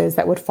services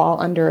that would fall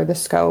under the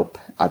scope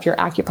of your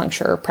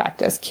acupuncture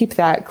practice. Keep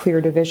that clear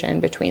division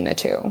between the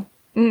two.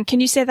 Can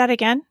you say that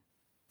again?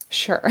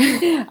 Sure.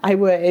 I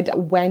would,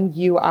 when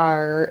you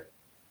are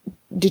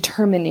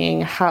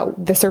determining how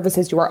the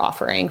services you are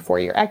offering for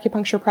your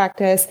acupuncture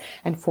practice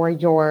and for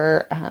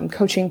your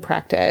coaching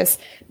practice,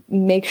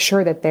 make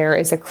sure that there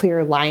is a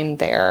clear line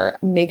there.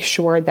 Make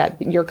sure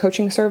that your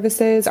coaching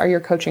services are your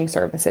coaching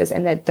services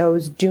and that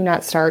those do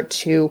not start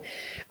to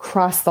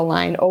cross the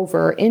line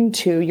over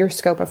into your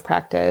scope of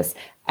practice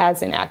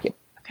as an acupuncturist.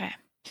 Okay.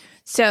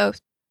 So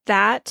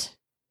that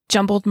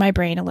jumbled my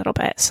brain a little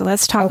bit. So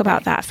let's talk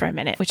about that for a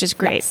minute, which is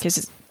great because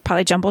it's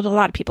probably jumbled a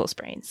lot of people's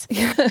brains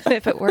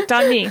if it worked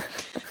on me.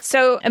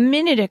 So a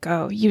minute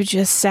ago, you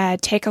just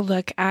said, take a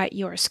look at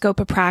your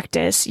scope of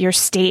practice, your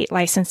state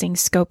licensing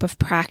scope of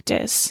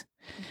practice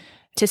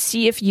to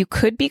see if you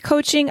could be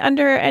coaching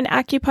under an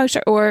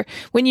acupuncture, or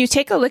when you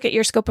take a look at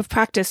your scope of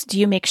practice, do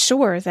you make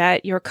sure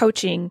that your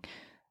coaching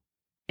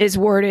is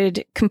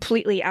worded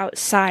completely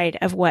outside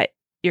of what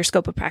your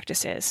scope of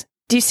practice is?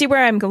 Do you see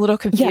where I'm a little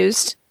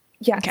confused?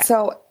 Yeah. Okay.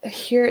 So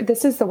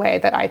this is the way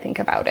that I think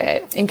about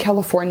it. In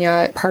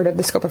California, part of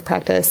the scope of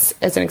practice,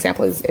 as an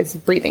example, is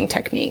breathing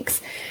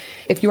techniques.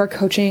 If you are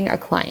coaching a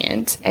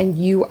client and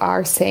you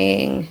are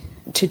saying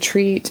to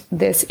treat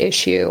this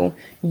issue,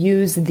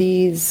 use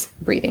these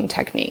breathing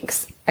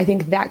techniques, I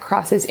think that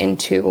crosses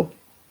into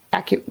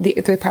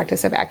the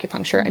practice of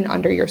acupuncture and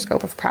under your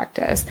scope of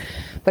practice.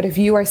 But if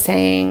you are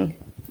saying,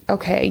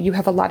 okay, you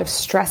have a lot of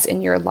stress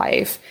in your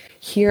life,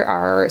 here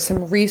are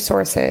some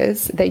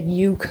resources that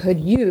you could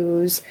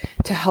use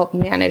to help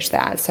manage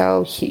that.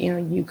 So,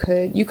 you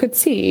could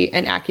see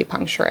an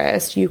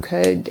acupuncturist,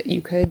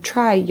 you could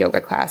try yoga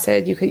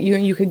classes, you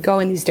could go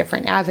in these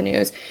different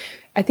avenues.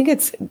 I think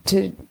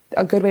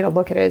a good way to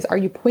look at it is, are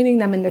you pointing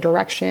them in the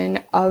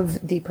direction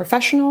of the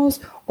professionals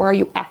or are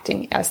you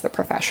acting as the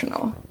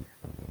professional?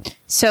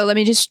 So let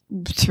me just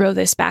throw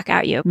this back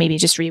at you. Maybe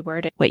just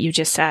reword it, what you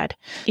just said.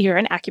 You're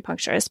an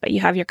acupuncturist, but you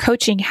have your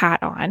coaching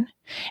hat on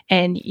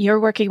and you're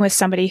working with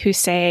somebody who,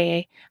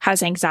 say,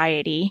 has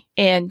anxiety,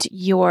 and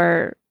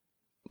you're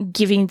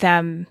giving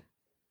them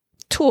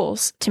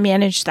tools to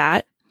manage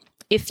that.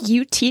 If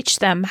you teach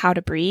them how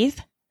to breathe,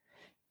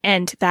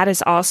 and that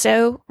is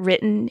also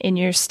written in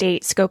your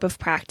state scope of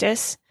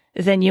practice,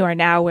 then you are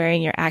now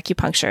wearing your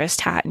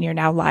acupuncturist hat and you're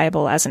now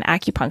liable as an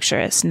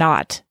acupuncturist,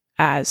 not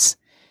as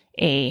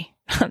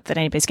that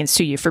anybody's going to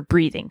sue you for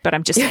breathing, but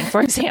I'm just saying,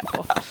 for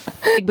example.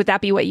 Would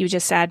that be what you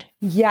just said?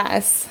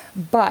 Yes,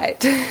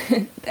 but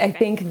I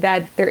think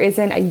that there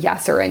isn't a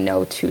yes or a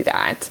no to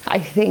that. I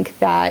think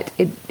that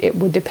it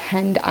would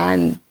depend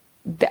on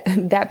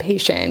that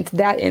patient,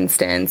 that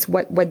instance,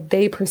 what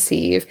they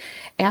perceive,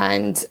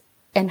 and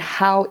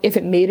how, if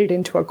it made it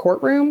into a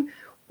courtroom,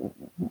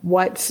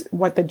 what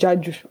the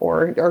judge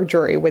or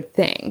jury would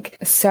think.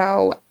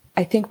 So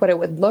I think what it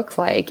would look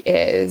like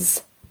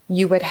is,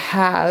 you would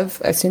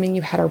have, assuming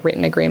you had a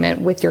written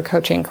agreement with your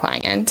coaching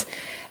client,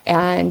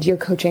 and your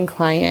coaching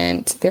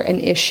client, an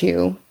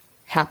issue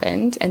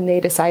happened and they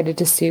decided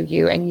to sue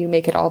you and you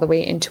make it all the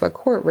way into a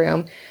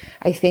courtroom,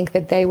 I think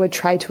that they would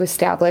try to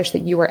establish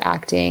that you were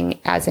acting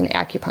as an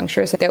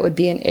acupuncturist. That would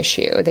be an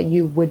issue, that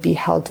you would be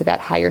held to that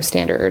higher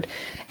standard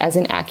as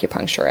an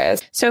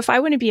acupuncturist. So if I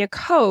want to be a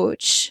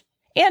coach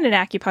and an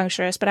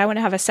acupuncturist, but I want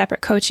to have a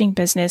separate coaching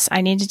business, I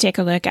need to take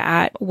a look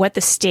at what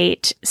the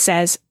state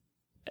says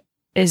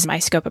is my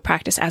scope of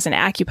practice as an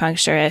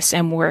acupuncturist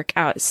and work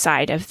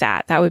outside of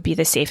that. That would be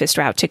the safest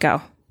route to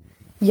go.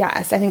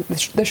 Yes, I think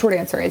the short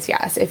answer is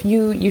yes. If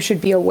you should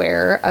be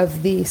aware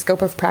of the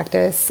scope of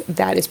practice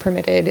that is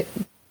permitted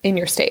in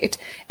your state.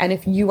 And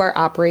if you are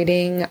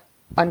operating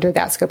under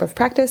that scope of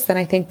practice, then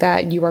I think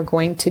that you are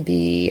going to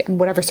be,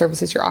 whatever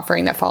services you're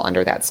offering that fall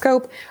under that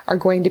scope are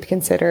going to be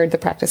considered the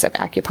practice of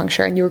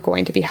acupuncture, and you're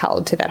going to be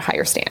held to that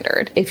higher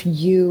standard. If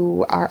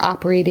you are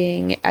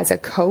operating as a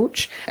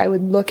coach, I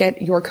would look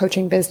at your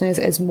coaching business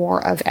as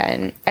more of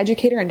an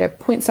educator and to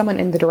point someone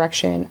in the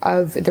direction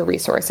of the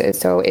resources.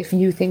 So if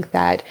you think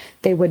that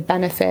they would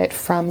benefit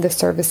from the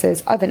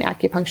services of an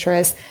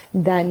acupuncturist,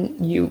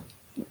 then you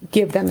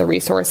give them the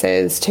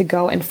resources to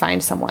go and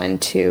find someone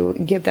to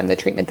give them the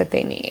treatment that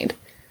they need.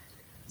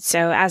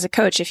 So as a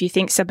coach, if you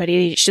think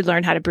somebody should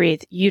learn how to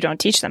breathe, you don't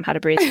teach them how to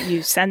breathe.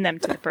 You send them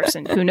to the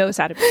person who knows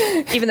how to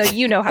breathe, even though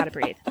you know how to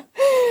breathe.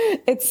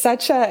 It's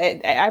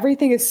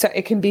everything is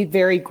it can be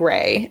very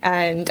gray.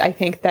 And I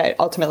think that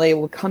ultimately it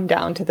will come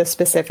down to the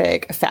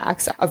specific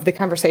facts of the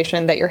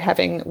conversation that you're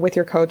having with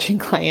your coaching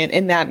client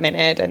in that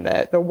minute, and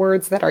the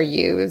words that are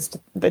used,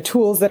 the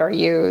tools that are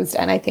used.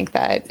 And I think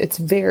that it's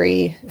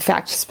very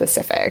fact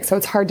specific. So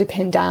it's hard to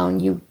pin down,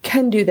 you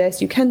can do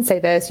this, you can say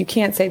this, you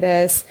can't say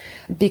this,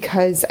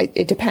 because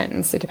it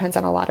depends. It depends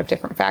on a lot of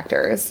different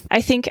factors.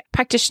 I think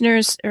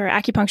practitioners or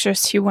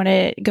acupuncturists who want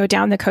to go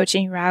down the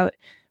coaching route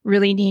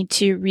really need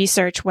to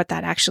research what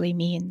that actually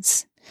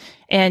means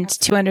and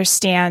to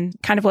understand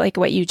kind of like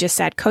what you just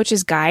said,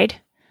 coach's guide.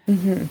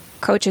 Mm-hmm.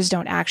 Coaches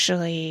don't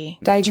actually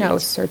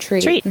diagnose or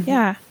treat. Mm-hmm.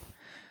 Yeah.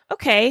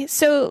 Okay.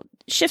 So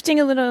shifting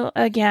a little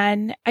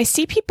again, I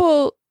see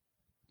people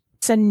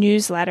send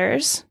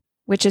newsletters,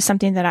 which is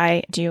something that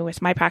I do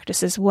with my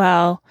practice as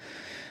well.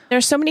 There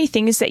are so many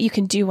things that you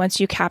can do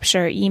once you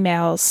capture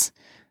emails.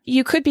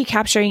 You could be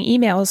capturing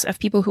emails of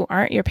people who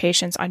aren't your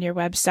patients on your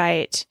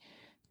website,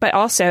 but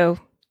also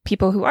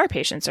people who are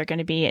patients are going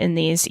to be in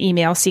these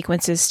email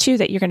sequences too,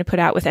 that you're going to put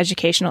out with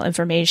educational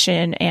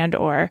information and,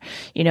 or,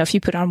 if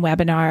you put on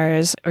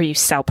webinars or you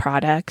sell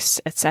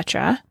products,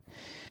 etc.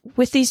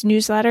 With these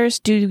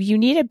newsletters, do you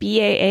need a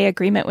BAA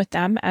agreement with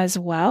them as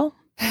well?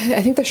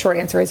 I think the short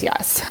answer is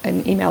yes.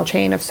 An email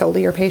chain of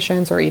solely your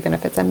patients, or even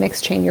if it's a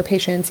mixed chain, your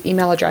patients'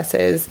 email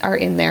addresses are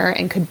in there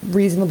and could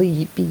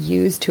reasonably be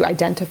used to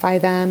identify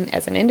them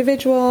as an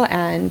individual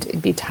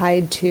and be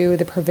tied to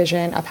the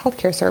provision of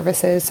healthcare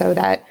services, so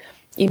that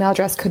email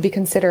address could be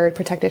considered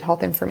protected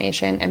health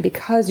information. And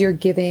because you're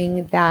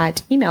giving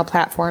that email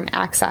platform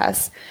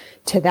access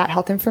to that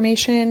health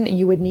information,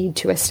 you would need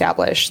to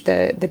establish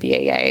the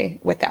BAA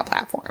with that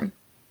platform.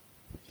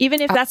 Even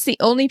if that's the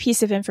only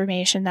piece of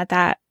information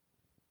that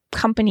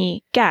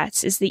company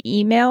gets is the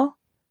email,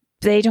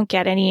 they don't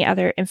get any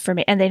other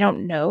information, and they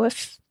don't know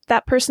if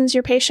that person's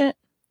your patient?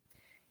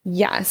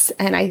 Yes.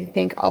 And I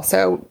think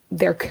also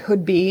there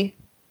could be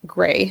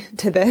gray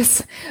to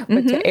this,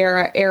 but to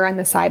err on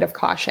the side of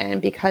caution,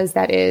 because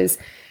that is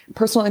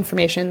personal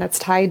information that's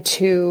tied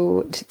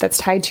to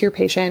your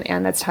patient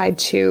and that's tied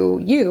to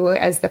you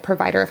as the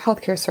provider of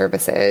healthcare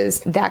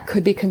services. That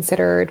could be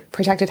considered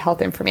protected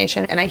health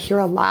information. And I hear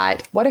a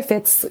lot, what if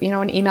it's,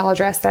 an email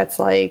address that's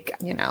like,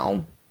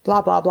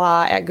 blah, blah,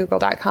 blah at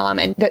google.com,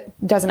 and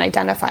that doesn't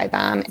identify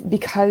them,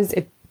 because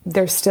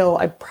there's still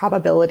a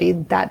probability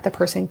that the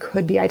person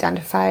could be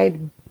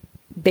identified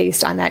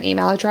based on that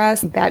email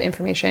address. That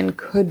information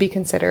could be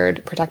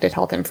considered protected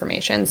health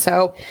information.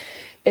 So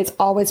it's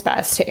always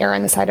best to err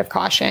on the side of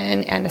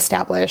caution and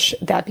establish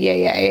that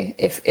BAA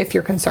if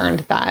you're concerned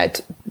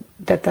that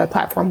the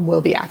platform will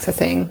be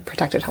accessing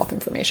protected health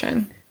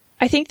information.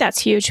 I think that's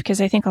huge,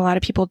 because I think a lot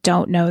of people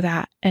don't know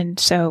that. And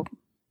so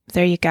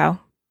there you go.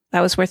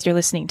 That was worth your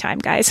listening time,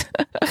 guys.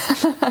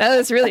 That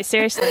was really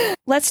seriously.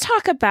 Let's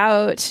talk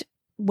about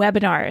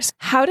webinars.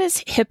 How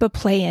does HIPAA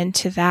play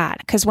into that?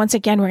 Because once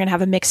again, we're going to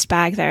have a mixed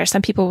bag there.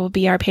 Some people will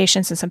be our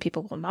patients and some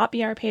people will not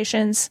be our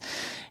patients.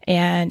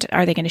 And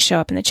are they going to show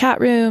up in the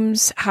chat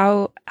rooms?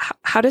 How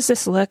does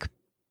this look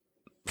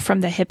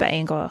from the HIPAA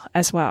angle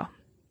as well?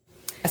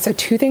 So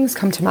two things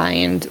come to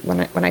mind when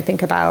I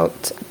think about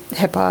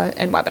HIPAA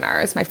and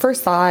webinars. My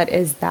first thought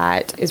is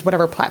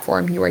whatever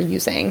platform you are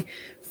using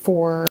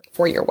for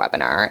your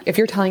webinar. If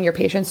you're telling your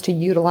patients to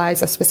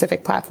utilize a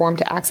specific platform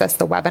to access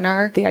the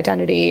webinar, the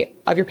identity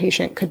of your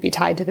patient could be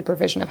tied to the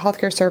provision of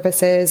healthcare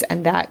services,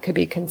 and that could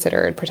be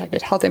considered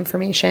protected health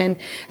information.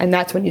 And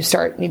that's when you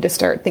need to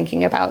start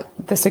thinking about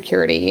the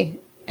security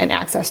and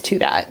access to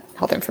that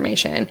health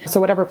information. So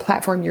whatever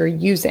platform you're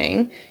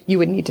using, you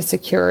would need to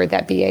secure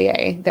that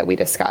BAA that we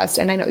discussed.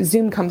 And I know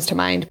Zoom comes to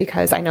mind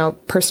because I know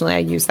personally I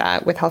use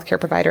that with healthcare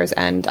providers,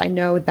 and I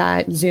know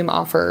that Zoom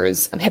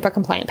offers HIPAA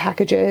compliant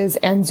packages,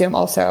 and Zoom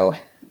also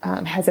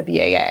has a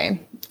BAA.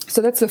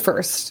 So that's the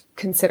first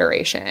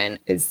consideration,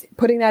 is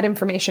putting that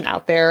information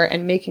out there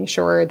and making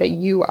sure that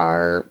you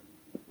are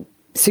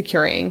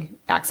securing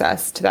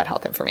access to that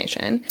health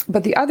information.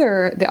 But the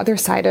other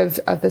side of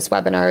this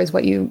webinar is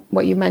what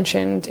you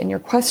mentioned in your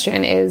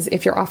question, is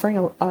if you're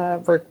offering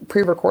a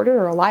pre-recorded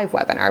or a live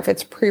webinar. If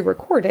it's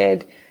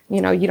pre-recorded,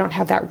 you don't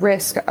have that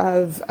risk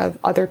of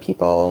other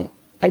people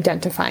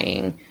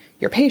identifying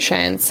your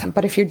patients.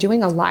 But if you're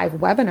doing a live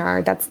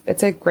webinar,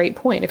 that's a great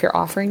point. If you're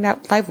offering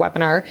that live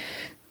webinar,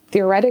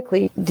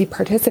 theoretically, the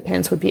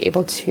participants would be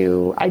able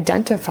to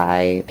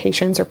identify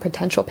patients or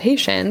potential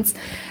patients,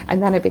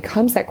 and then it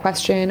becomes that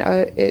question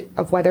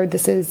of whether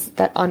this is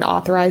that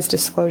unauthorized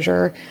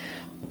disclosure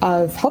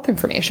of health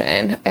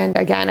information. And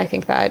again, I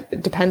think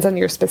that depends on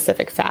your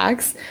specific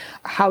facts,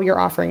 how you're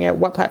offering it,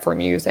 what platform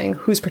you're using,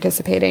 who's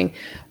participating.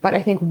 But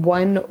I think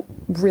one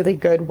really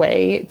good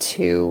way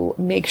to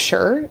make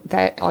sure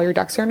that all your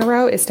ducks are in a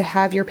row is to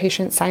have your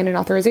patient sign an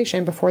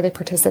authorization before they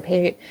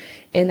participate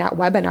in that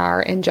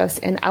webinar, and just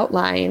an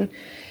outline,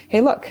 hey,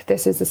 look,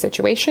 this is the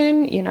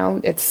situation.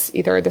 It's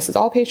either this is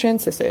all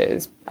patients, this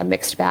is a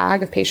mixed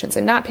bag of patients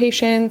and not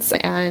patients,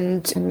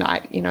 and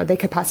not, they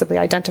could possibly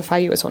identify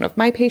you as one of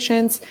my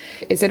patients.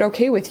 Is it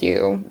okay with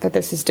you that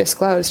this is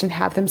disclosed, and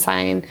have them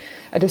sign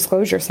a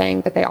disclosure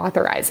saying that they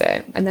authorize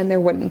it? And then there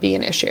wouldn't be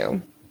an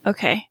issue.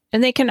 Okay.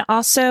 And they can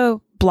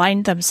also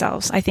blind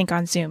themselves, I think,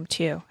 on Zoom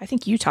too. I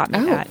think you taught me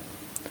that.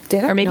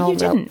 Did I? Or maybe you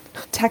didn't.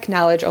 Tech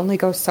knowledge only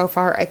goes so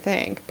far, I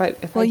think. But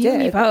if I did. You and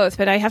me both,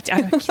 but I have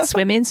to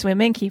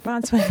swim, keep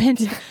on swimming.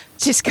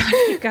 Just gotta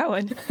keep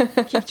going.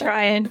 Keep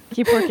trying.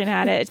 Keep working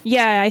at it.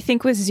 Yeah, I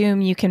think with Zoom,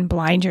 you can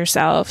blind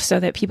yourself so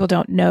that people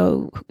don't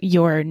know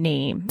your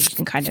name. You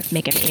can kind of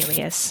make an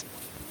alias.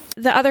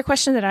 The other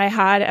question that I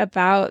had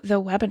about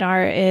the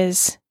webinar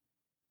is,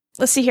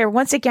 let's see here.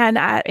 Once again,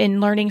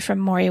 in learning from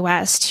Maury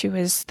West, who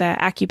is the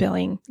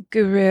AccuBilling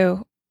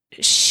guru,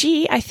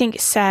 she, I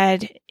think,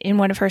 said in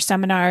one of her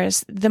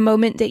seminars, the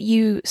moment that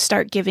you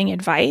start giving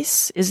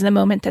advice is the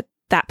moment that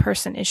that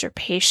person is your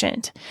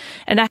patient.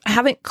 And I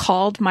haven't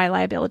called my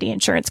liability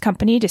insurance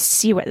company to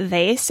see what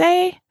they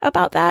say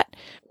about that.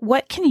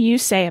 What can you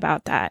say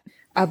about that?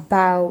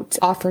 About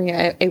offering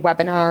a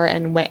webinar,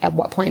 and at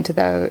what point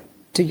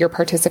do your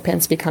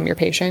participants become your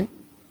patient?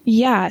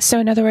 Yeah. So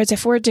in other words,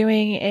 if we're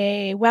doing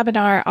a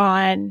webinar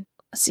on,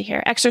 let's see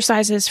here,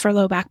 exercises for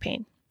low back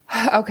pain.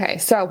 Okay.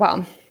 So,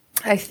 well,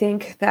 I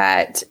think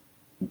that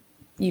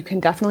you can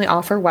definitely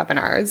offer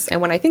webinars.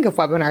 And when I think of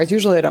webinars,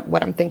 usually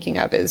what I'm thinking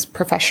of is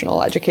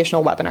professional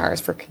educational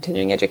webinars for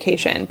continuing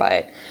education.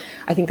 But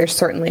I think there's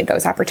certainly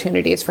those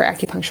opportunities for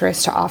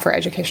acupuncturists to offer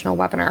educational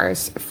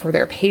webinars for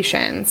their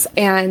patients.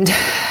 And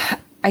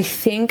I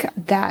think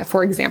that,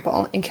 for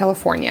example, in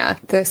California,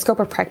 the scope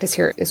of practice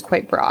here is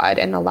quite broad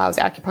and allows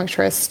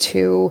acupuncturists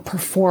to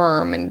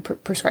perform and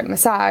prescribe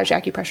massage,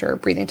 acupressure,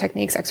 breathing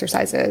techniques,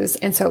 exercises.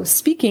 And so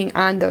speaking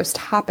on those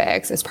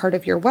topics as part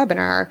of your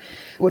webinar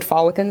would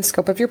fall within the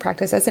scope of your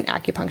practice as an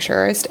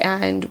acupuncturist,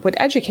 and would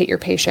educate your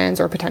patients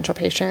or potential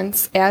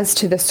patients as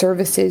to the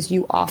services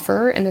you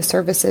offer and the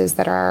services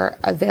that are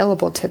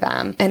available to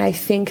them. And I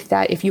think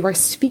that if you are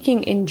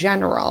speaking in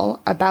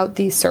general about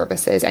these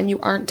services and you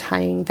aren't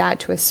tying that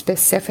to a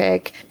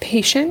specific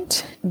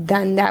patient,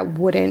 then that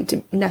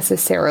wouldn't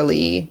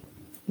necessarily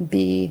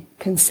be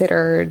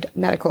considered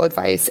medical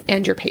advice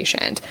and your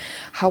patient.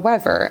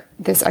 However,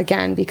 this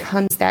again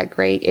becomes that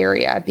gray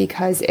area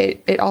because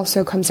it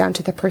also comes down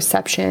to the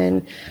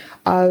perception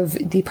of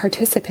the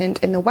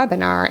participant in the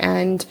webinar.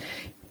 And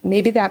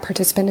maybe that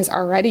participant is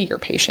already your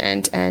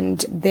patient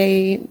and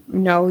they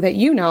know that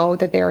you know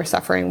that they are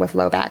suffering with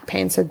low back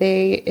pain. So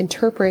they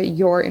interpret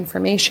your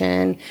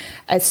information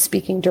as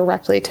speaking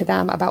directly to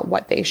them about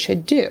what they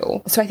should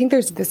do. So I think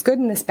there's this good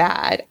and this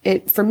bad.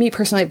 For me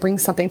personally, it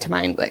brings something to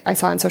mind. Like I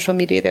saw on social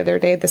media the other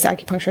day, this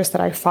acupuncturist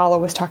that I follow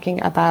was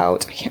talking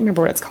about, I can't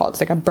remember what it's called.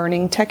 It's like a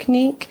burning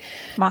technique.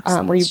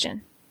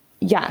 Moxibustion.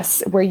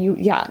 Yes,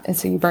 and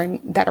so you burn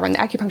that around the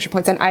acupuncture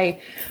points. And I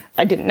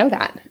didn't know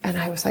that. And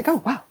I was like,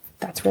 oh, wow.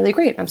 That's really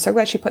great. I'm so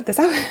glad she put this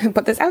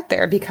out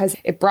there because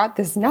it brought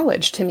this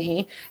knowledge to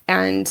me.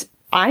 And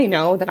I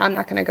know that I'm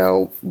not going to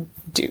go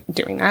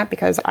doing that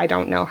because I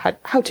don't know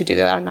how to do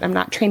that. I'm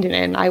not trained in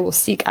it, and I will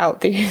seek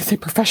out the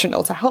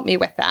professional to help me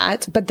with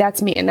that. But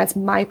that's me, and that's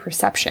my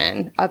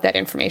perception of that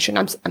information.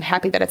 I'm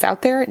happy that it's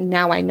out there.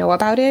 Now I know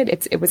about it.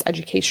 It was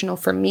educational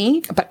for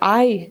me, but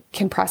I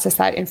can process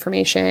that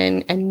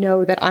information and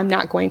know that I'm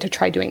not going to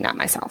try doing that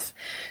myself.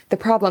 The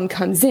problem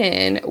comes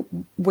in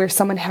where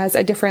someone has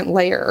a different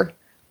layer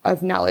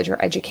of knowledge or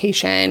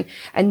education,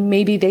 and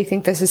maybe they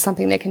think this is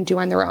something they can do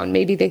on their own.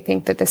 Maybe they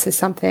think that this is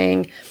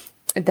something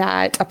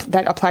that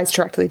applies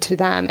directly to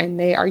them, and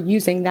they are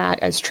using that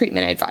as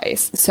treatment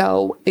advice.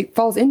 So it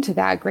falls into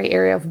that gray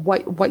area of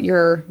what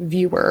your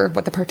viewer,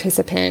 what the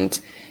participant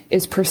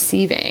is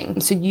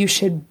perceiving. So you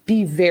should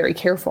be very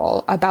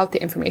careful about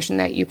the information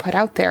that you put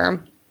out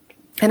there.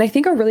 And I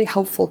think a really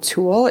helpful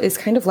tool is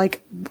kind of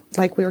like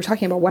we were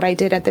talking about, what I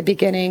did at the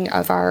beginning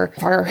of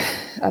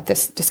of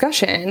this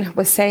discussion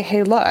was say,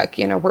 hey, look,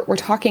 we're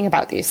talking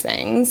about these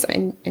things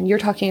and you're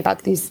talking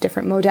about these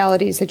different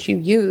modalities that you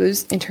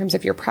use in terms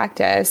of your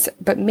practice,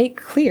 but make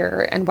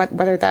clear, and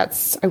whether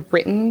that's a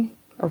written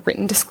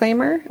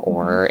disclaimer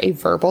or a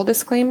verbal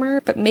disclaimer,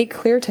 but make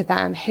clear to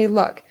them, hey,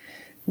 look,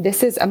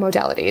 this is a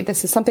modality.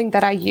 This is something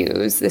that I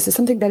use. This is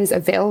something that is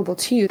available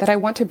to you that I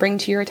want to bring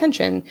to your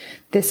attention.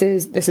 This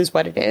is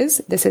what it is.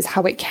 This is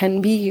how it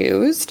can be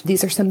used.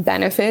 These are some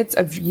benefits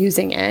of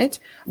using it,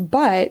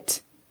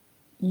 but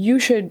you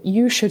should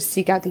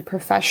seek out the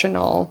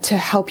professional to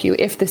help you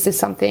if this is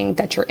something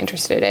that you're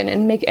interested in,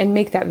 and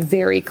make that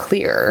very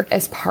clear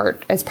as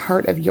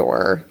part of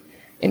your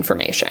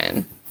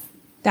information.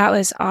 That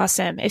was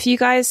awesome. If you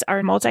guys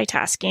are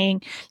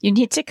multitasking, you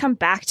need to come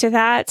back to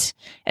that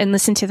and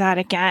listen to that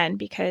again,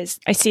 because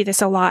I see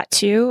this a lot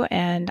too.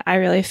 And I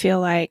really feel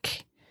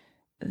like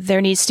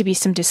there needs to be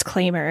some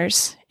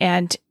disclaimers,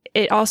 and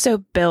it also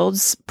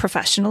builds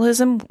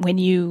professionalism when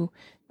you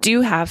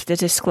do have the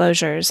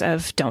disclosures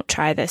of don't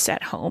try this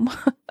at home.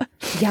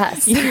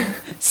 Yes.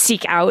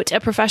 Seek out a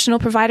professional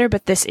provider,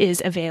 but this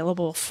is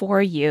available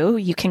for you.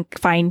 You can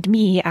find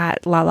me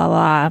at La La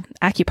La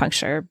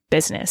Acupuncture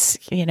Business,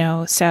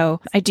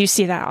 so I do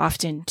see that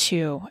often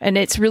too. And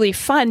it's really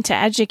fun to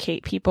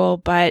educate people,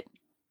 but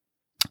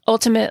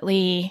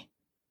ultimately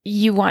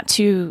you want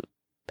to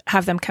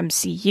have them come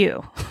see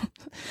you.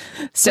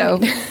 So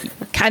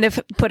kind of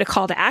put a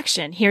call to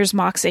action. Here's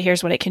Moxa.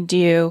 Here's what it can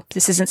do.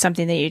 This isn't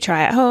something that you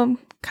try at home.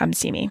 Come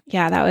see me.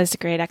 Yeah, that was a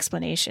great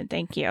explanation.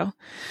 Thank you.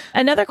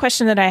 Another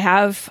question that I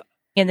have,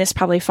 and this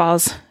probably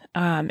falls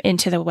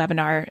into the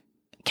webinar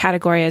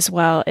category as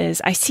well,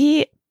 is I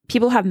see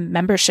people have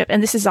membership,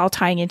 and this is all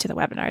tying into the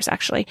webinars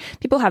actually.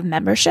 People have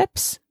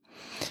memberships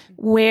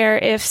where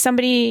if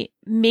somebody,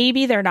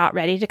 maybe they're not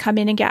ready to come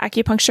in and get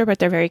acupuncture, but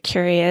they're very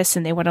curious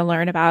and they want to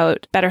learn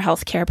about better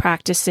healthcare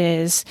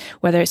practices,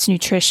 whether it's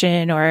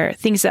nutrition or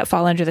things that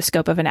fall under the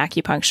scope of an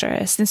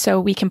acupuncturist. And so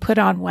we can put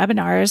on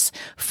webinars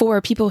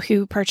for people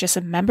who purchase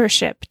a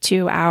membership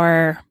to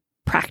our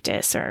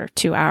practice or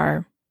to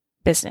our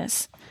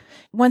business.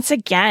 Once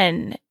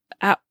again,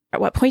 at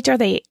what point are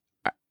they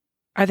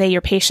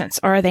your patients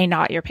or are they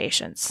not your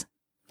patients?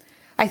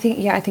 I think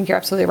you're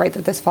absolutely right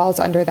that this falls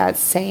under the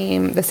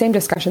same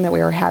discussion that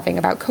we were having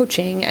about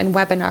coaching and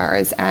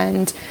webinars.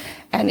 And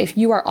if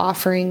you are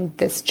offering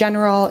this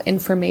general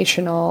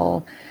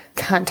informational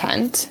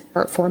content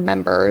for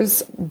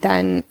members,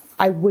 then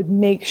I would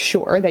make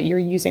sure that you're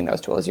using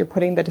those tools. You're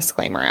putting the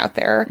disclaimer out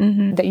there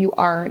that you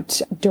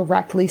aren't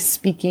directly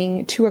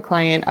speaking to a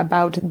client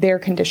about their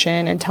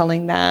condition and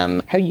telling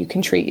them how you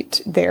can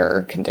treat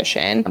their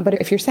condition.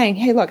 But if you're saying,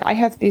 hey, look, I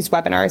have these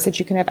webinars that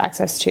you can have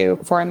access to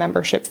for a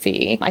membership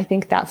fee, I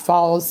think that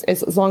falls,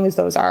 as long as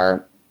those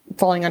are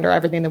falling under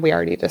everything that we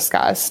already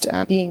discussed,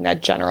 being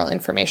that general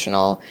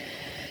informational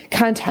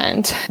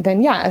content,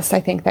 then yes, I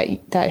think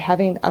that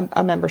having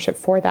a membership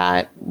for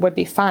that would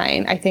be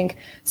fine. I think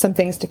some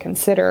things to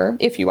consider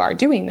if you are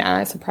doing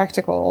that, some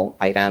practical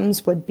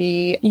items would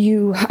be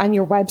you on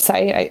your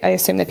website, I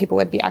assume that people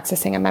would be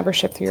accessing a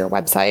membership through your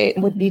website,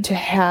 would be to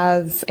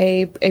have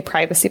a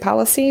privacy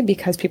policy,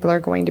 because people are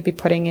going to be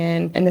putting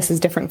in, and this is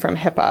different from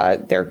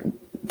HIPAA,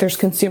 there's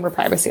consumer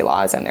privacy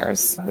laws and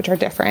which are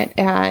different.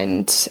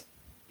 And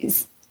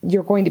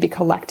you're going to be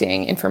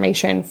collecting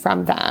information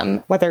from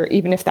them,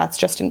 even if that's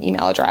just an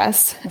email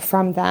address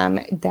from them,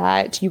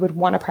 that you would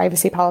want a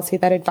privacy policy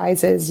that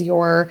advises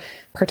your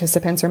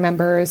participants or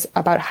members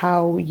about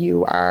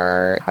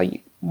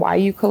why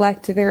you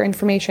collect their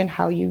information,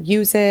 how you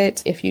use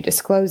it, if you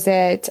disclose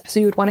it. So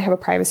you would want to have a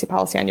privacy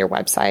policy on your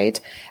website.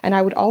 And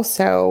I would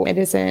also, it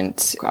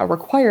isn't a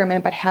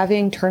requirement, but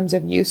having terms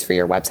of use for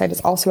your website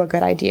is also a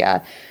good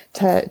idea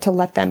to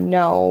let them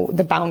know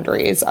the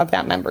boundaries of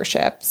that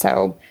membership.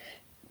 So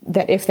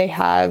that if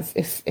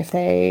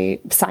they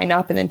sign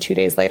up and then 2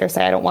 days later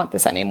say, I don't want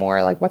this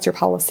anymore, like, what's your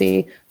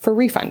policy for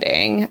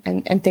refunding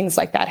and things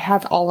like that,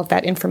 have all of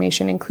that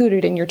information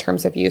included in your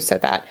terms of use so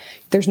that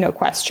there's no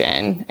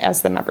question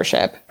as the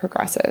membership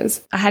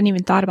progresses. I hadn't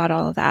even thought about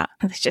all of that.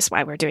 That's just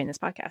why we're doing this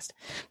podcast.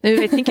 We've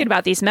been thinking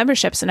about these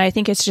memberships, and I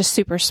think it's just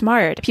super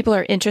smart. People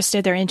are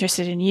interested. They're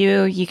interested in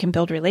you. You can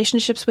build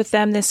relationships with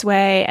them this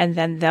way, and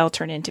then they'll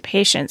turn into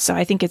patients. So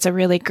I think it's a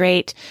really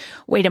great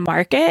way to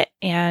market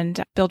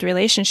and build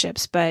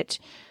relationships, but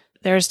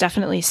there's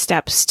definitely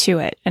steps to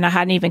it. And I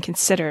hadn't even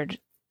considered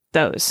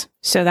those.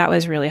 So that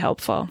was really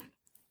helpful.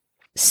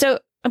 So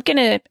I'm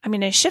going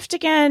to shift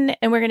again,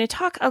 and we're going to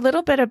talk a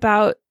little bit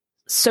about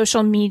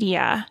social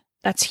media.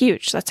 That's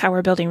huge. That's how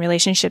we're building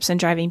relationships and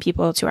driving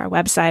people to our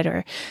website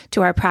or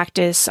to our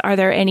practice. Are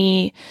there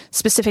any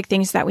specific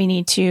things that we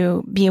need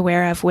to be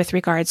aware of with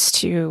regards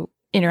to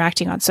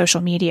interacting on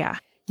social media?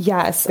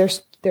 Yes,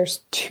 there's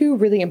two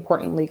really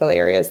important legal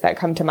areas that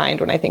come to mind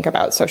when I think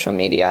about social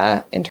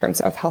media in terms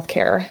of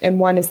healthcare. And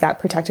one is that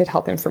protected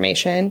health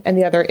information. And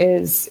the other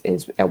is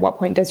at what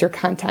point does your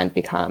content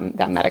become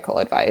that medical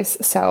advice?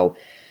 So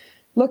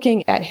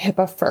looking at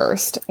HIPAA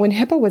first, when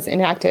HIPAA was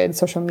enacted,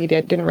 social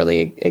media didn't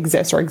really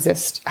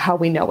exist how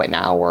we know it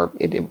now, or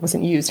it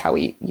wasn't used how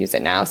we use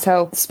it now.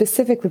 So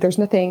specifically, there's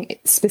nothing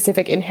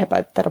specific in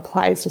HIPAA that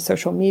applies to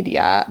social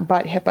media,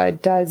 but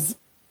HIPAA does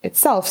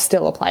itself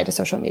still apply to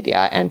social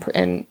media,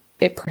 and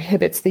it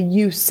prohibits the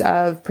use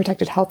of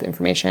protected health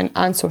information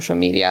on social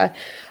media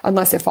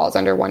unless it falls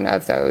under one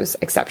of those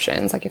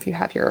exceptions, like if you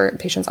have your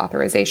patient's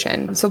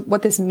authorization. So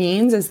what this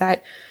means is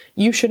that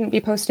you shouldn't be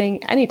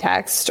posting any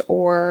text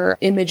or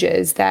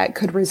images that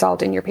could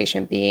result in your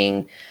patient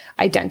being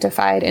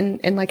identified.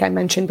 And like I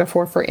mentioned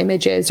before, for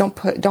images,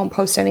 don't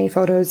post any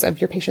photos of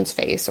your patient's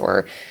face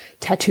or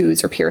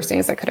tattoos or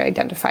piercings that could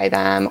identify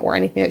them, or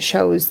anything that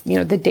shows,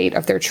 the date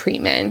of their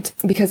treatment.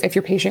 Because if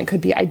your patient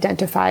could be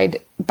identified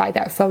by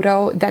that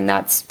photo, then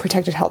that's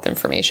protected health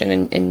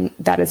information. And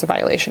that is a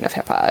violation of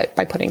HIPAA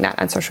by putting that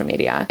on social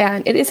media.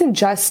 And it isn't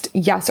just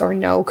yes or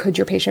no, could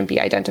your patient be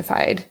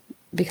identified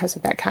because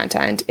of that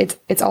content.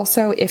 It's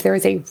also if there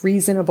is a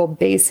reasonable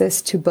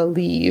basis to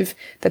believe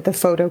that the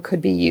photo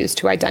could be used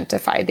to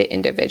identify the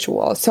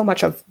individual. So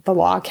much of the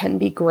law can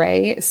be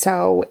gray.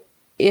 So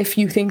if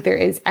you think there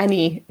is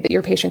any that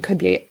your patient could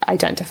be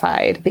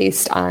identified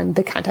based on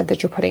the content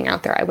that you're putting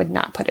out there, I would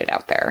not put it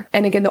out there.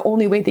 And again, the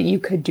only way that you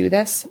could do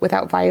this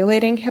without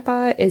violating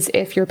HIPAA is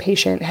if your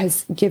patient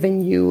has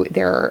given you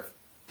their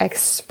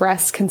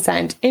express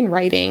consent in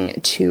writing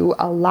to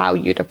allow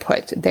you to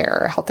put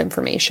their health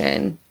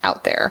information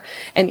out there.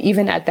 And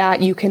even at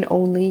that, you can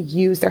only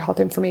use their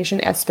health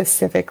information as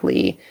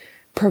specifically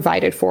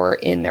provided for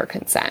in their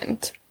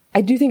consent.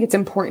 I do think it's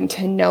important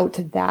to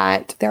note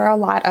that there are a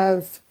lot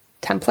of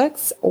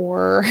templates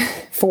or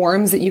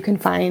forms that you can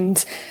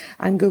find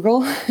on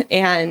Google.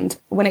 And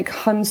when it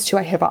comes to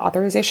a HIPAA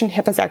authorization,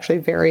 HIPAA is actually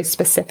very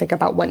specific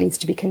about what needs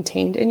to be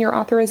contained in your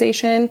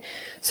authorization.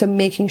 So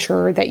making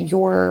sure that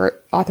your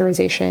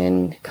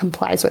authorization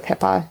complies with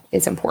HIPAA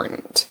is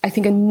important. I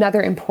think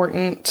another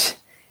important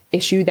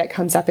issue that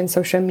comes up in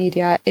social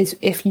media is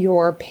if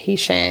your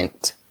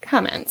patient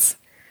comments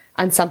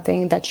on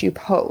something that you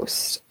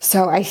post.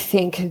 So I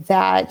think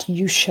that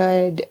you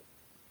should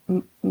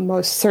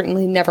most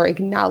certainly never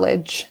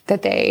acknowledge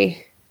that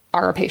they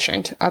are a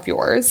patient of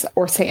yours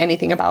or say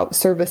anything about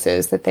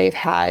services that they've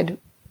had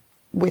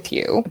with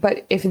you.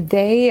 But if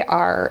they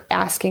are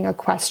asking a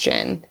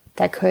question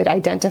that could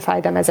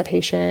identify them as a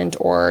patient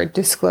or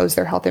disclose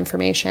their health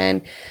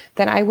information,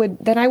 then I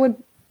would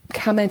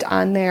comment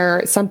on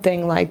there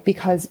something like,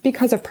 because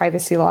of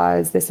privacy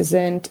laws, this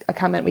isn't a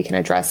comment we can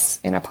address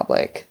in a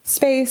public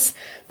space,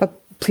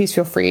 but please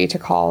feel free to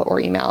call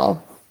or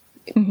email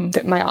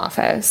my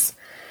office.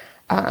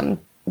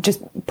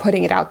 Just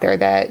putting it out there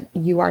that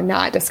you are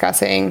not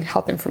discussing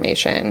health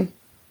information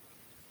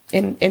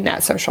in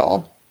that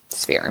social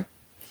sphere.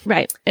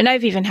 Right. And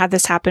I've even had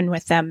this happen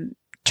with them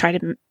try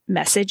to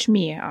message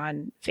me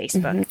on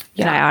Facebook.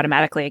 And I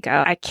automatically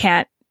go, I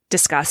can't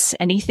discuss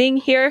anything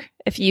here.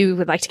 If you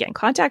would like to get in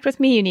contact with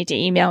me, you need to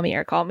email me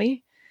or call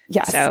me.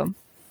 Yes. So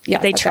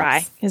they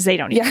try because they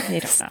don't even,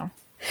 they don't know.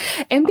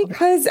 And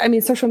because,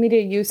 social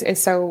media use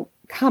is so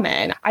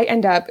common, I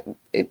end up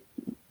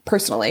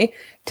personally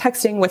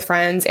texting with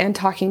friends and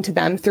talking to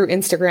them through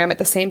Instagram at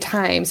the same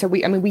time. So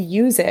we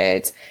use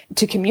it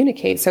to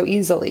communicate so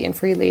easily and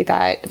freely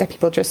that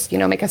people just,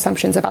 make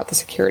assumptions about the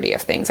security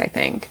of things, I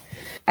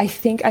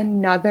think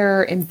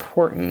another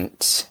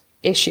important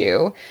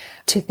issue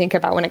to think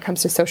about when it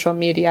comes to social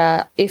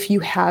media, if you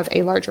have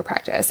a larger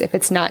practice, if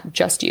it's not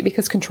just you,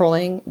 because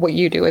controlling what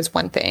you do is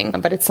one thing,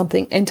 but it's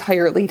something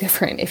entirely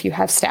different if you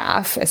have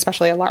staff,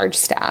 especially a large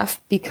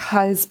staff,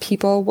 because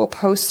people will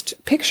post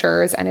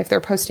pictures. And if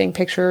they're posting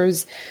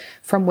pictures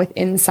from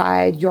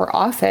inside your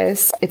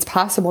office, it's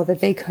possible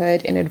that they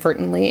could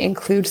inadvertently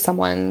include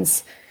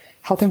someone's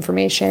health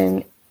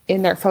information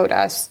in their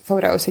photo.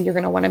 So you're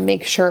going to want to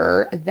make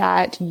sure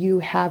that you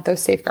have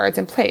those safeguards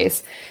in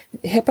place.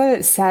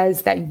 HIPAA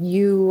says that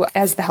you,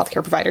 as the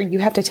healthcare provider, you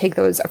have to take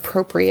those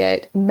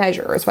appropriate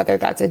measures, whether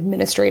that's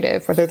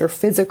administrative, whether they're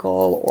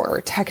physical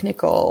or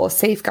technical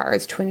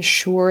safeguards, to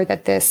ensure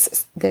that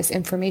this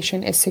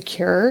information is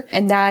secure,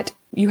 and that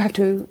you have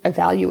to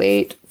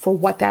evaluate for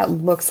what that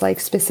looks like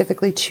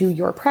specifically to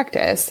your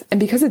practice. And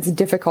because it's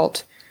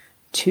difficult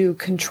to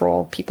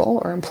control people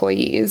or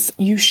employees,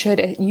 you should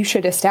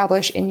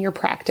establish in your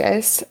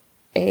practice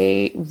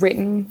a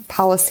written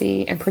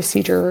policy and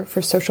procedure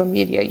for social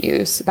media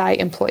use by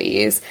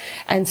employees,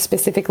 and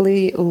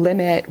specifically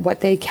limit what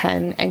they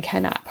can and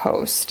cannot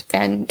post.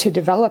 And to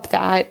develop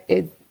that,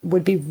 it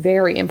would be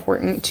very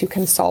important to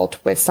consult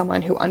with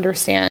someone who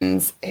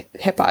understands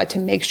HIPAA to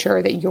make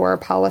sure that your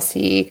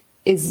policy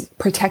is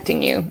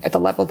protecting you at the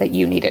level that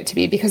you need it to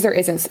be, because there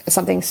isn't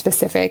something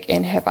specific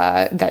in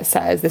HIPAA that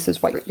says this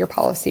is what your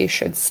policy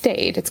should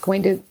state. It's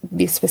going to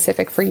be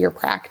specific for your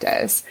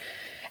practice.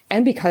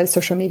 And because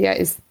social media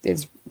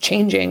is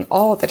changing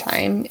all the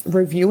time,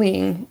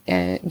 reviewing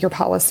your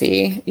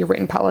policy, your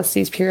written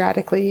policies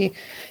periodically,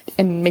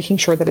 and making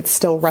sure that it's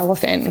still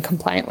relevant and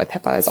compliant with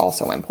HIPAA is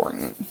also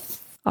important.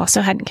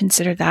 Also hadn't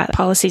considered that,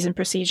 policies and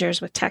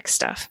procedures with tech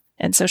stuff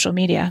and social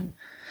media.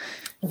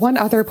 One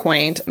other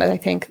point that I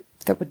think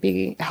that would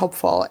be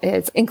helpful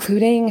is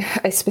including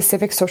a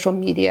specific social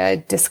media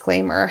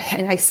disclaimer.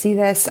 And I see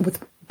this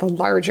with the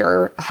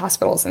larger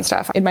hospitals and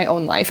stuff. In my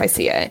own life, I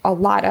see it. A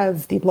lot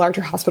of the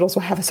larger hospitals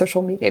will have a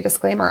social media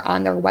disclaimer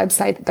on their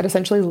website that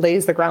essentially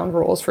lays the ground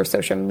rules for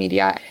social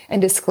media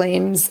and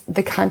disclaims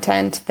the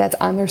content that's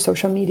on their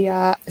social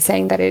media,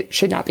 saying that it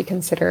should not be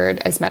considered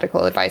as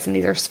medical advice. And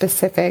these are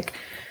specific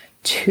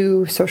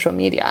to social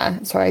media.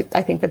 So I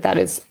think that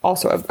is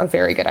also a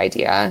very good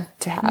idea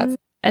to have.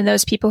 And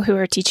those people who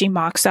are teaching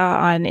Moxa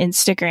on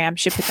Instagram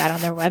should put that on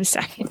their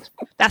website.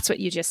 That's what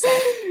you just said.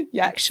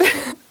 Yeah. Actually,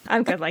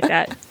 I'm good like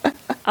that.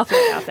 I'll throw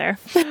it out there.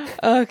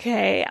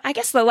 Okay. I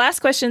guess the last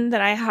question that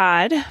I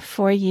had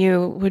for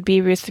you would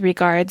be with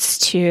regards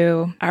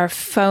to our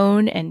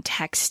phone and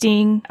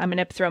texting. I'm going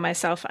to throw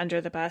myself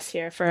under the bus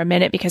here for a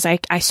minute because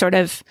I sort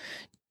of,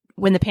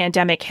 when the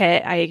pandemic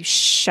hit, I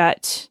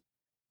shut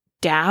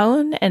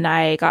down and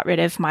I got rid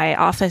of my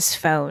office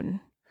phone.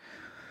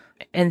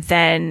 And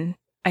then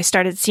I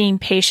started seeing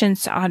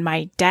patients on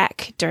my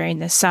deck during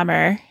the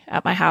summer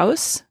at my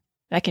house.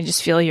 I can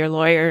just feel your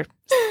lawyer.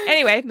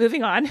 Anyway,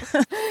 moving on.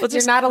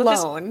 You're not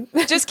alone.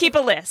 Just keep a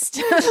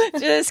list.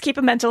 Just keep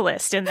a mental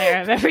list in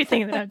there of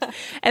everything that I'm.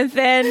 And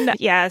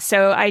then,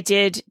 so I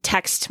did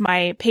text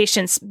my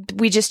patients.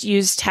 We just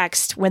used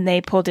text when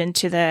they pulled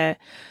into the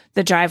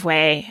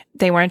driveway.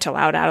 They weren't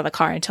allowed out of the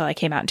car until I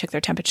came out and took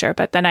their temperature.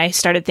 But then I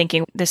started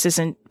thinking, this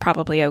isn't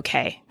probably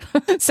okay.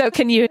 So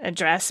can you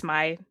address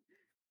my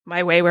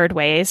wayward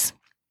ways?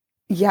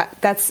 Yeah,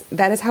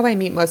 that is how I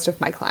meet most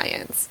of my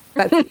clients.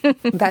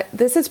 That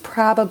this is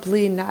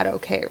probably not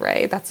okay,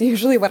 right? That's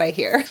usually what I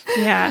hear.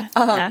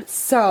 Yeah.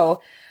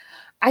 So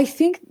I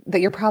think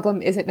that your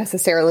problem isn't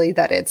necessarily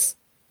that it's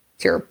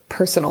your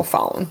personal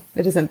phone.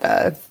 It isn't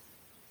that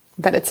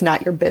it's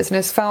not your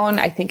business phone.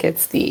 I think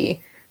it's the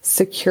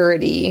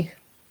security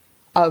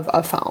of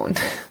a phone.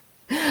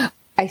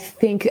 I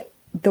think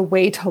the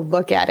way to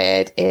look at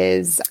it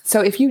is,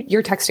 so if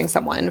you're texting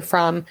someone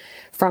from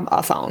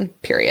a phone,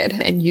 period,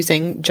 and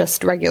using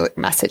just regular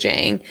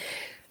messaging,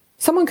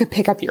 someone could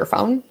pick up your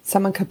phone,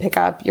 someone could pick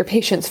up your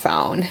patient's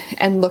phone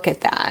and look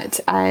at that.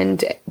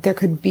 And there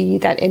could be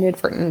that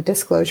inadvertent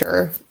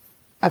disclosure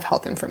of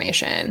health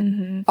information.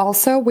 Mm-hmm.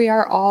 Also, we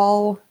are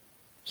all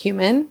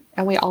human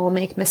and we all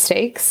make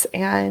mistakes,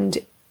 and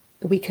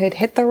we could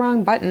hit the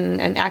wrong button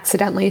and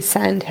accidentally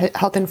send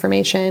health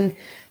information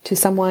to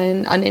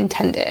someone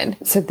unintended.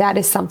 So that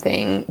is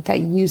something that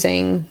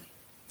using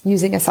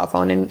a cell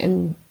phone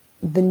in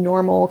the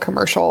normal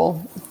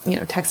commercial,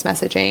 text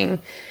messaging,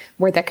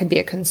 where that could be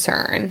a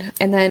concern.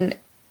 And then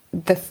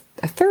a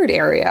third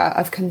area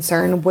of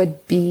concern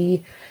would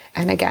be,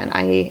 and again,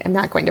 I am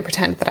not going to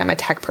pretend that I'm a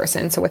tech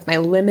person. So with my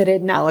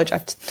limited knowledge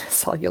of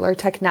cellular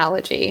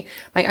technology,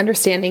 my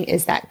understanding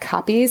is that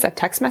copies of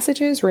text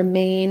messages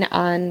remain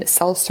on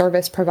cell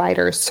service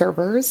providers'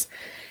 servers.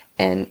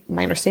 And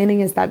my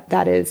understanding is that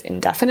that is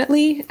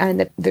indefinitely, and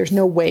that there's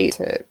no way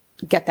to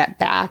get that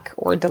back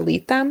or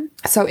delete them.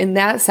 So in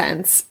that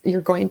sense,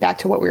 you're going back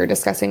to what we were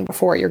discussing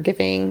before. You're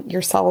giving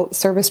your cell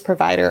service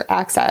provider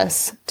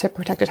access to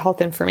protected health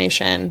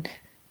information.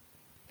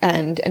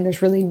 And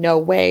there's really no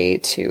way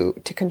to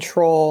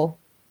control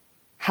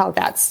how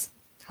that's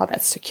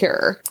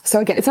secure. So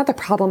again, it's not the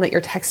problem that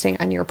you're texting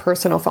on your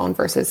personal phone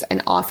versus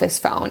an office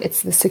phone.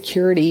 It's the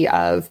security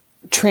of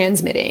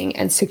transmitting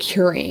and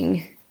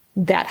securing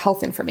that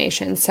health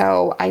information.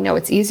 So I know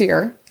it's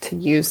easier to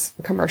use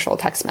commercial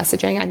text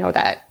messaging. I know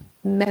that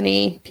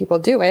many people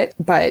do it,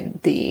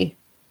 but the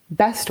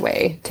best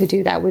way to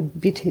do that would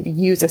be to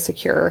use a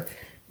secure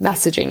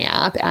messaging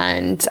app.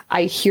 And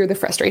I hear the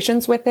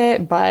frustrations with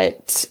it,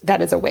 but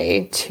that is a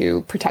way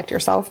to protect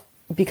yourself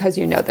because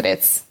you know that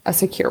it's a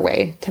secure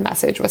way to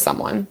message with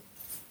someone.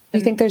 Do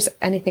you think there's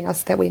anything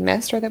else that we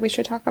missed or that we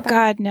should talk about?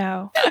 God,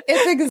 no.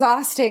 It's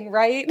exhausting,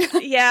 right?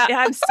 Yeah,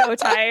 I'm so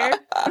tired.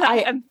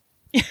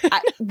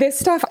 This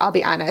stuff, I'll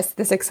be honest,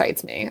 this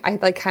excites me. I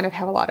kind of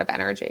have a lot of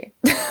energy.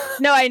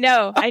 No, I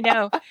know.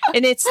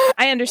 And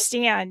I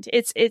understand.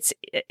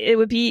 It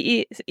would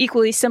be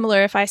equally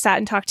similar if I sat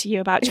and talked to you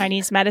about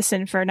Chinese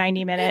medicine for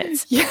 90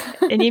 minutes. Yeah.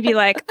 And you'd be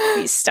like,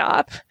 please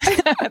stop.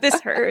 This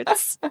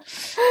hurts.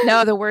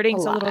 No, the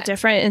wording's a little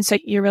different. And so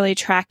you're really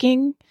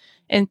tracking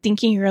and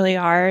thinking really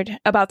hard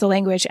about the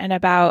language and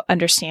about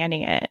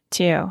understanding it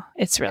too.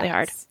 It's really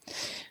hard.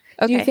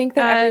 Okay. Do you think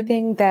that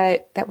everything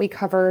that we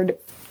covered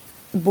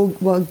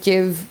will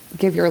give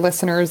your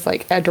listeners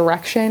a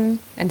direction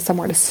and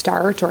somewhere to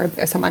start or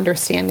some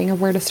understanding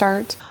of where to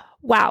start?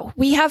 Wow.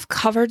 We have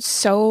covered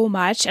so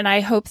much, and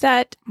I hope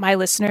that my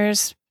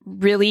listeners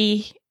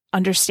really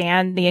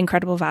understand the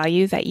incredible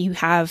value that you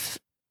have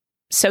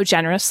so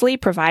generously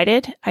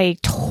provided. I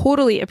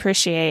totally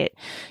appreciate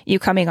you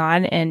coming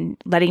on and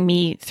letting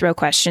me throw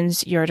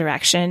questions your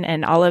direction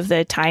and all of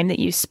the time that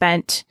you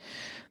spent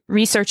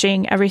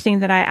researching everything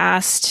that I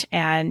asked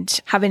and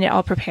having it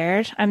all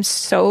prepared. I'm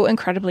so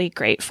incredibly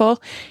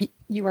grateful.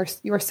 You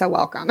are so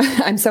welcome.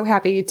 I'm so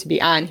happy to be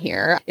on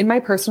here. In my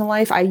personal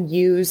life, I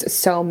use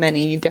so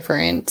many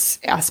different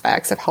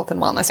aspects of health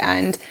and wellness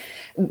and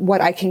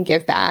what I can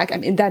give back. I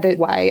mean, that is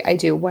why I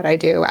do what I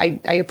do.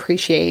 I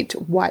appreciate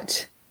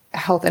what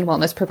health and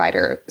wellness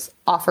providers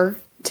offer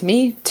to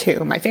me,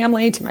 to my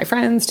family, to my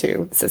friends,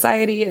 to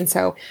society. And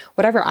so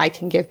whatever I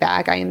can give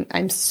back,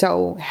 I'm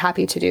so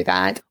happy to do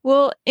that.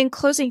 Well, in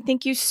closing,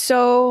 thank you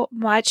so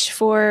much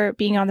for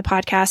being on the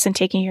podcast and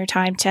taking your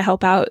time to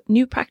help out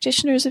new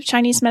practitioners of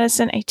Chinese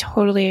medicine. I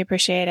totally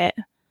appreciate it.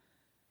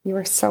 You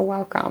are so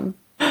welcome.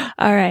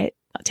 All right.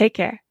 Take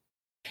care.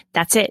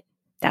 That's it.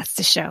 That's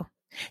the show.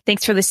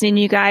 Thanks for listening,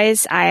 you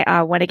guys.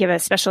 I want to give a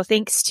special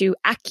thanks to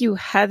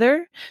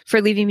AccuHeather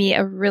for leaving me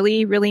a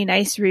really, really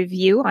nice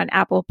review on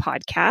Apple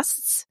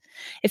Podcasts.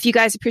 If you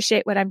guys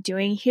appreciate what I'm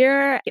doing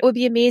here, it would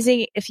be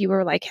amazing if you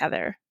were like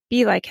Heather.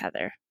 Be like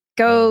Heather.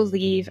 Go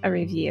leave a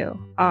review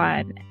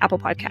on Apple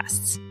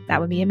Podcasts.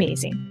 That would be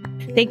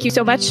amazing. Thank you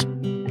so much.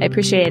 I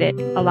appreciate it.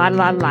 A lot.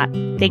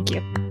 Thank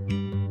you.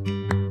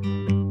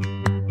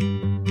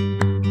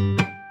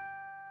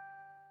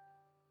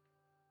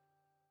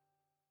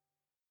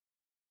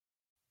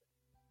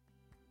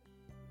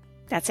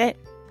 That's it.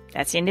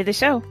 That's the end of the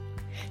show.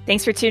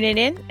 Thanks for tuning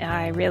in.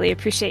 I really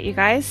appreciate you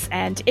guys.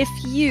 And if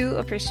you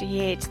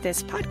appreciate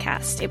this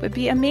podcast, it would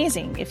be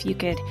amazing if you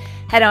could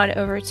head on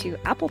over to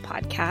Apple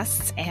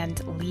Podcasts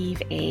and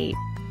leave a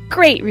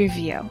great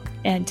review.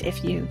 And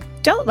if you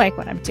don't like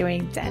what I'm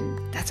doing, then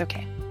that's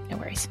okay. No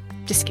worries.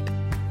 Just skip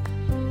it.